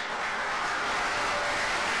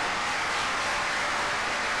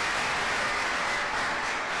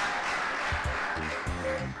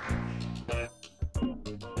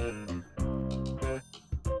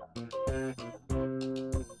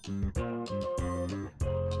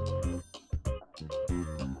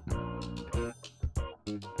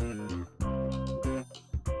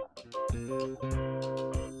 Thank you.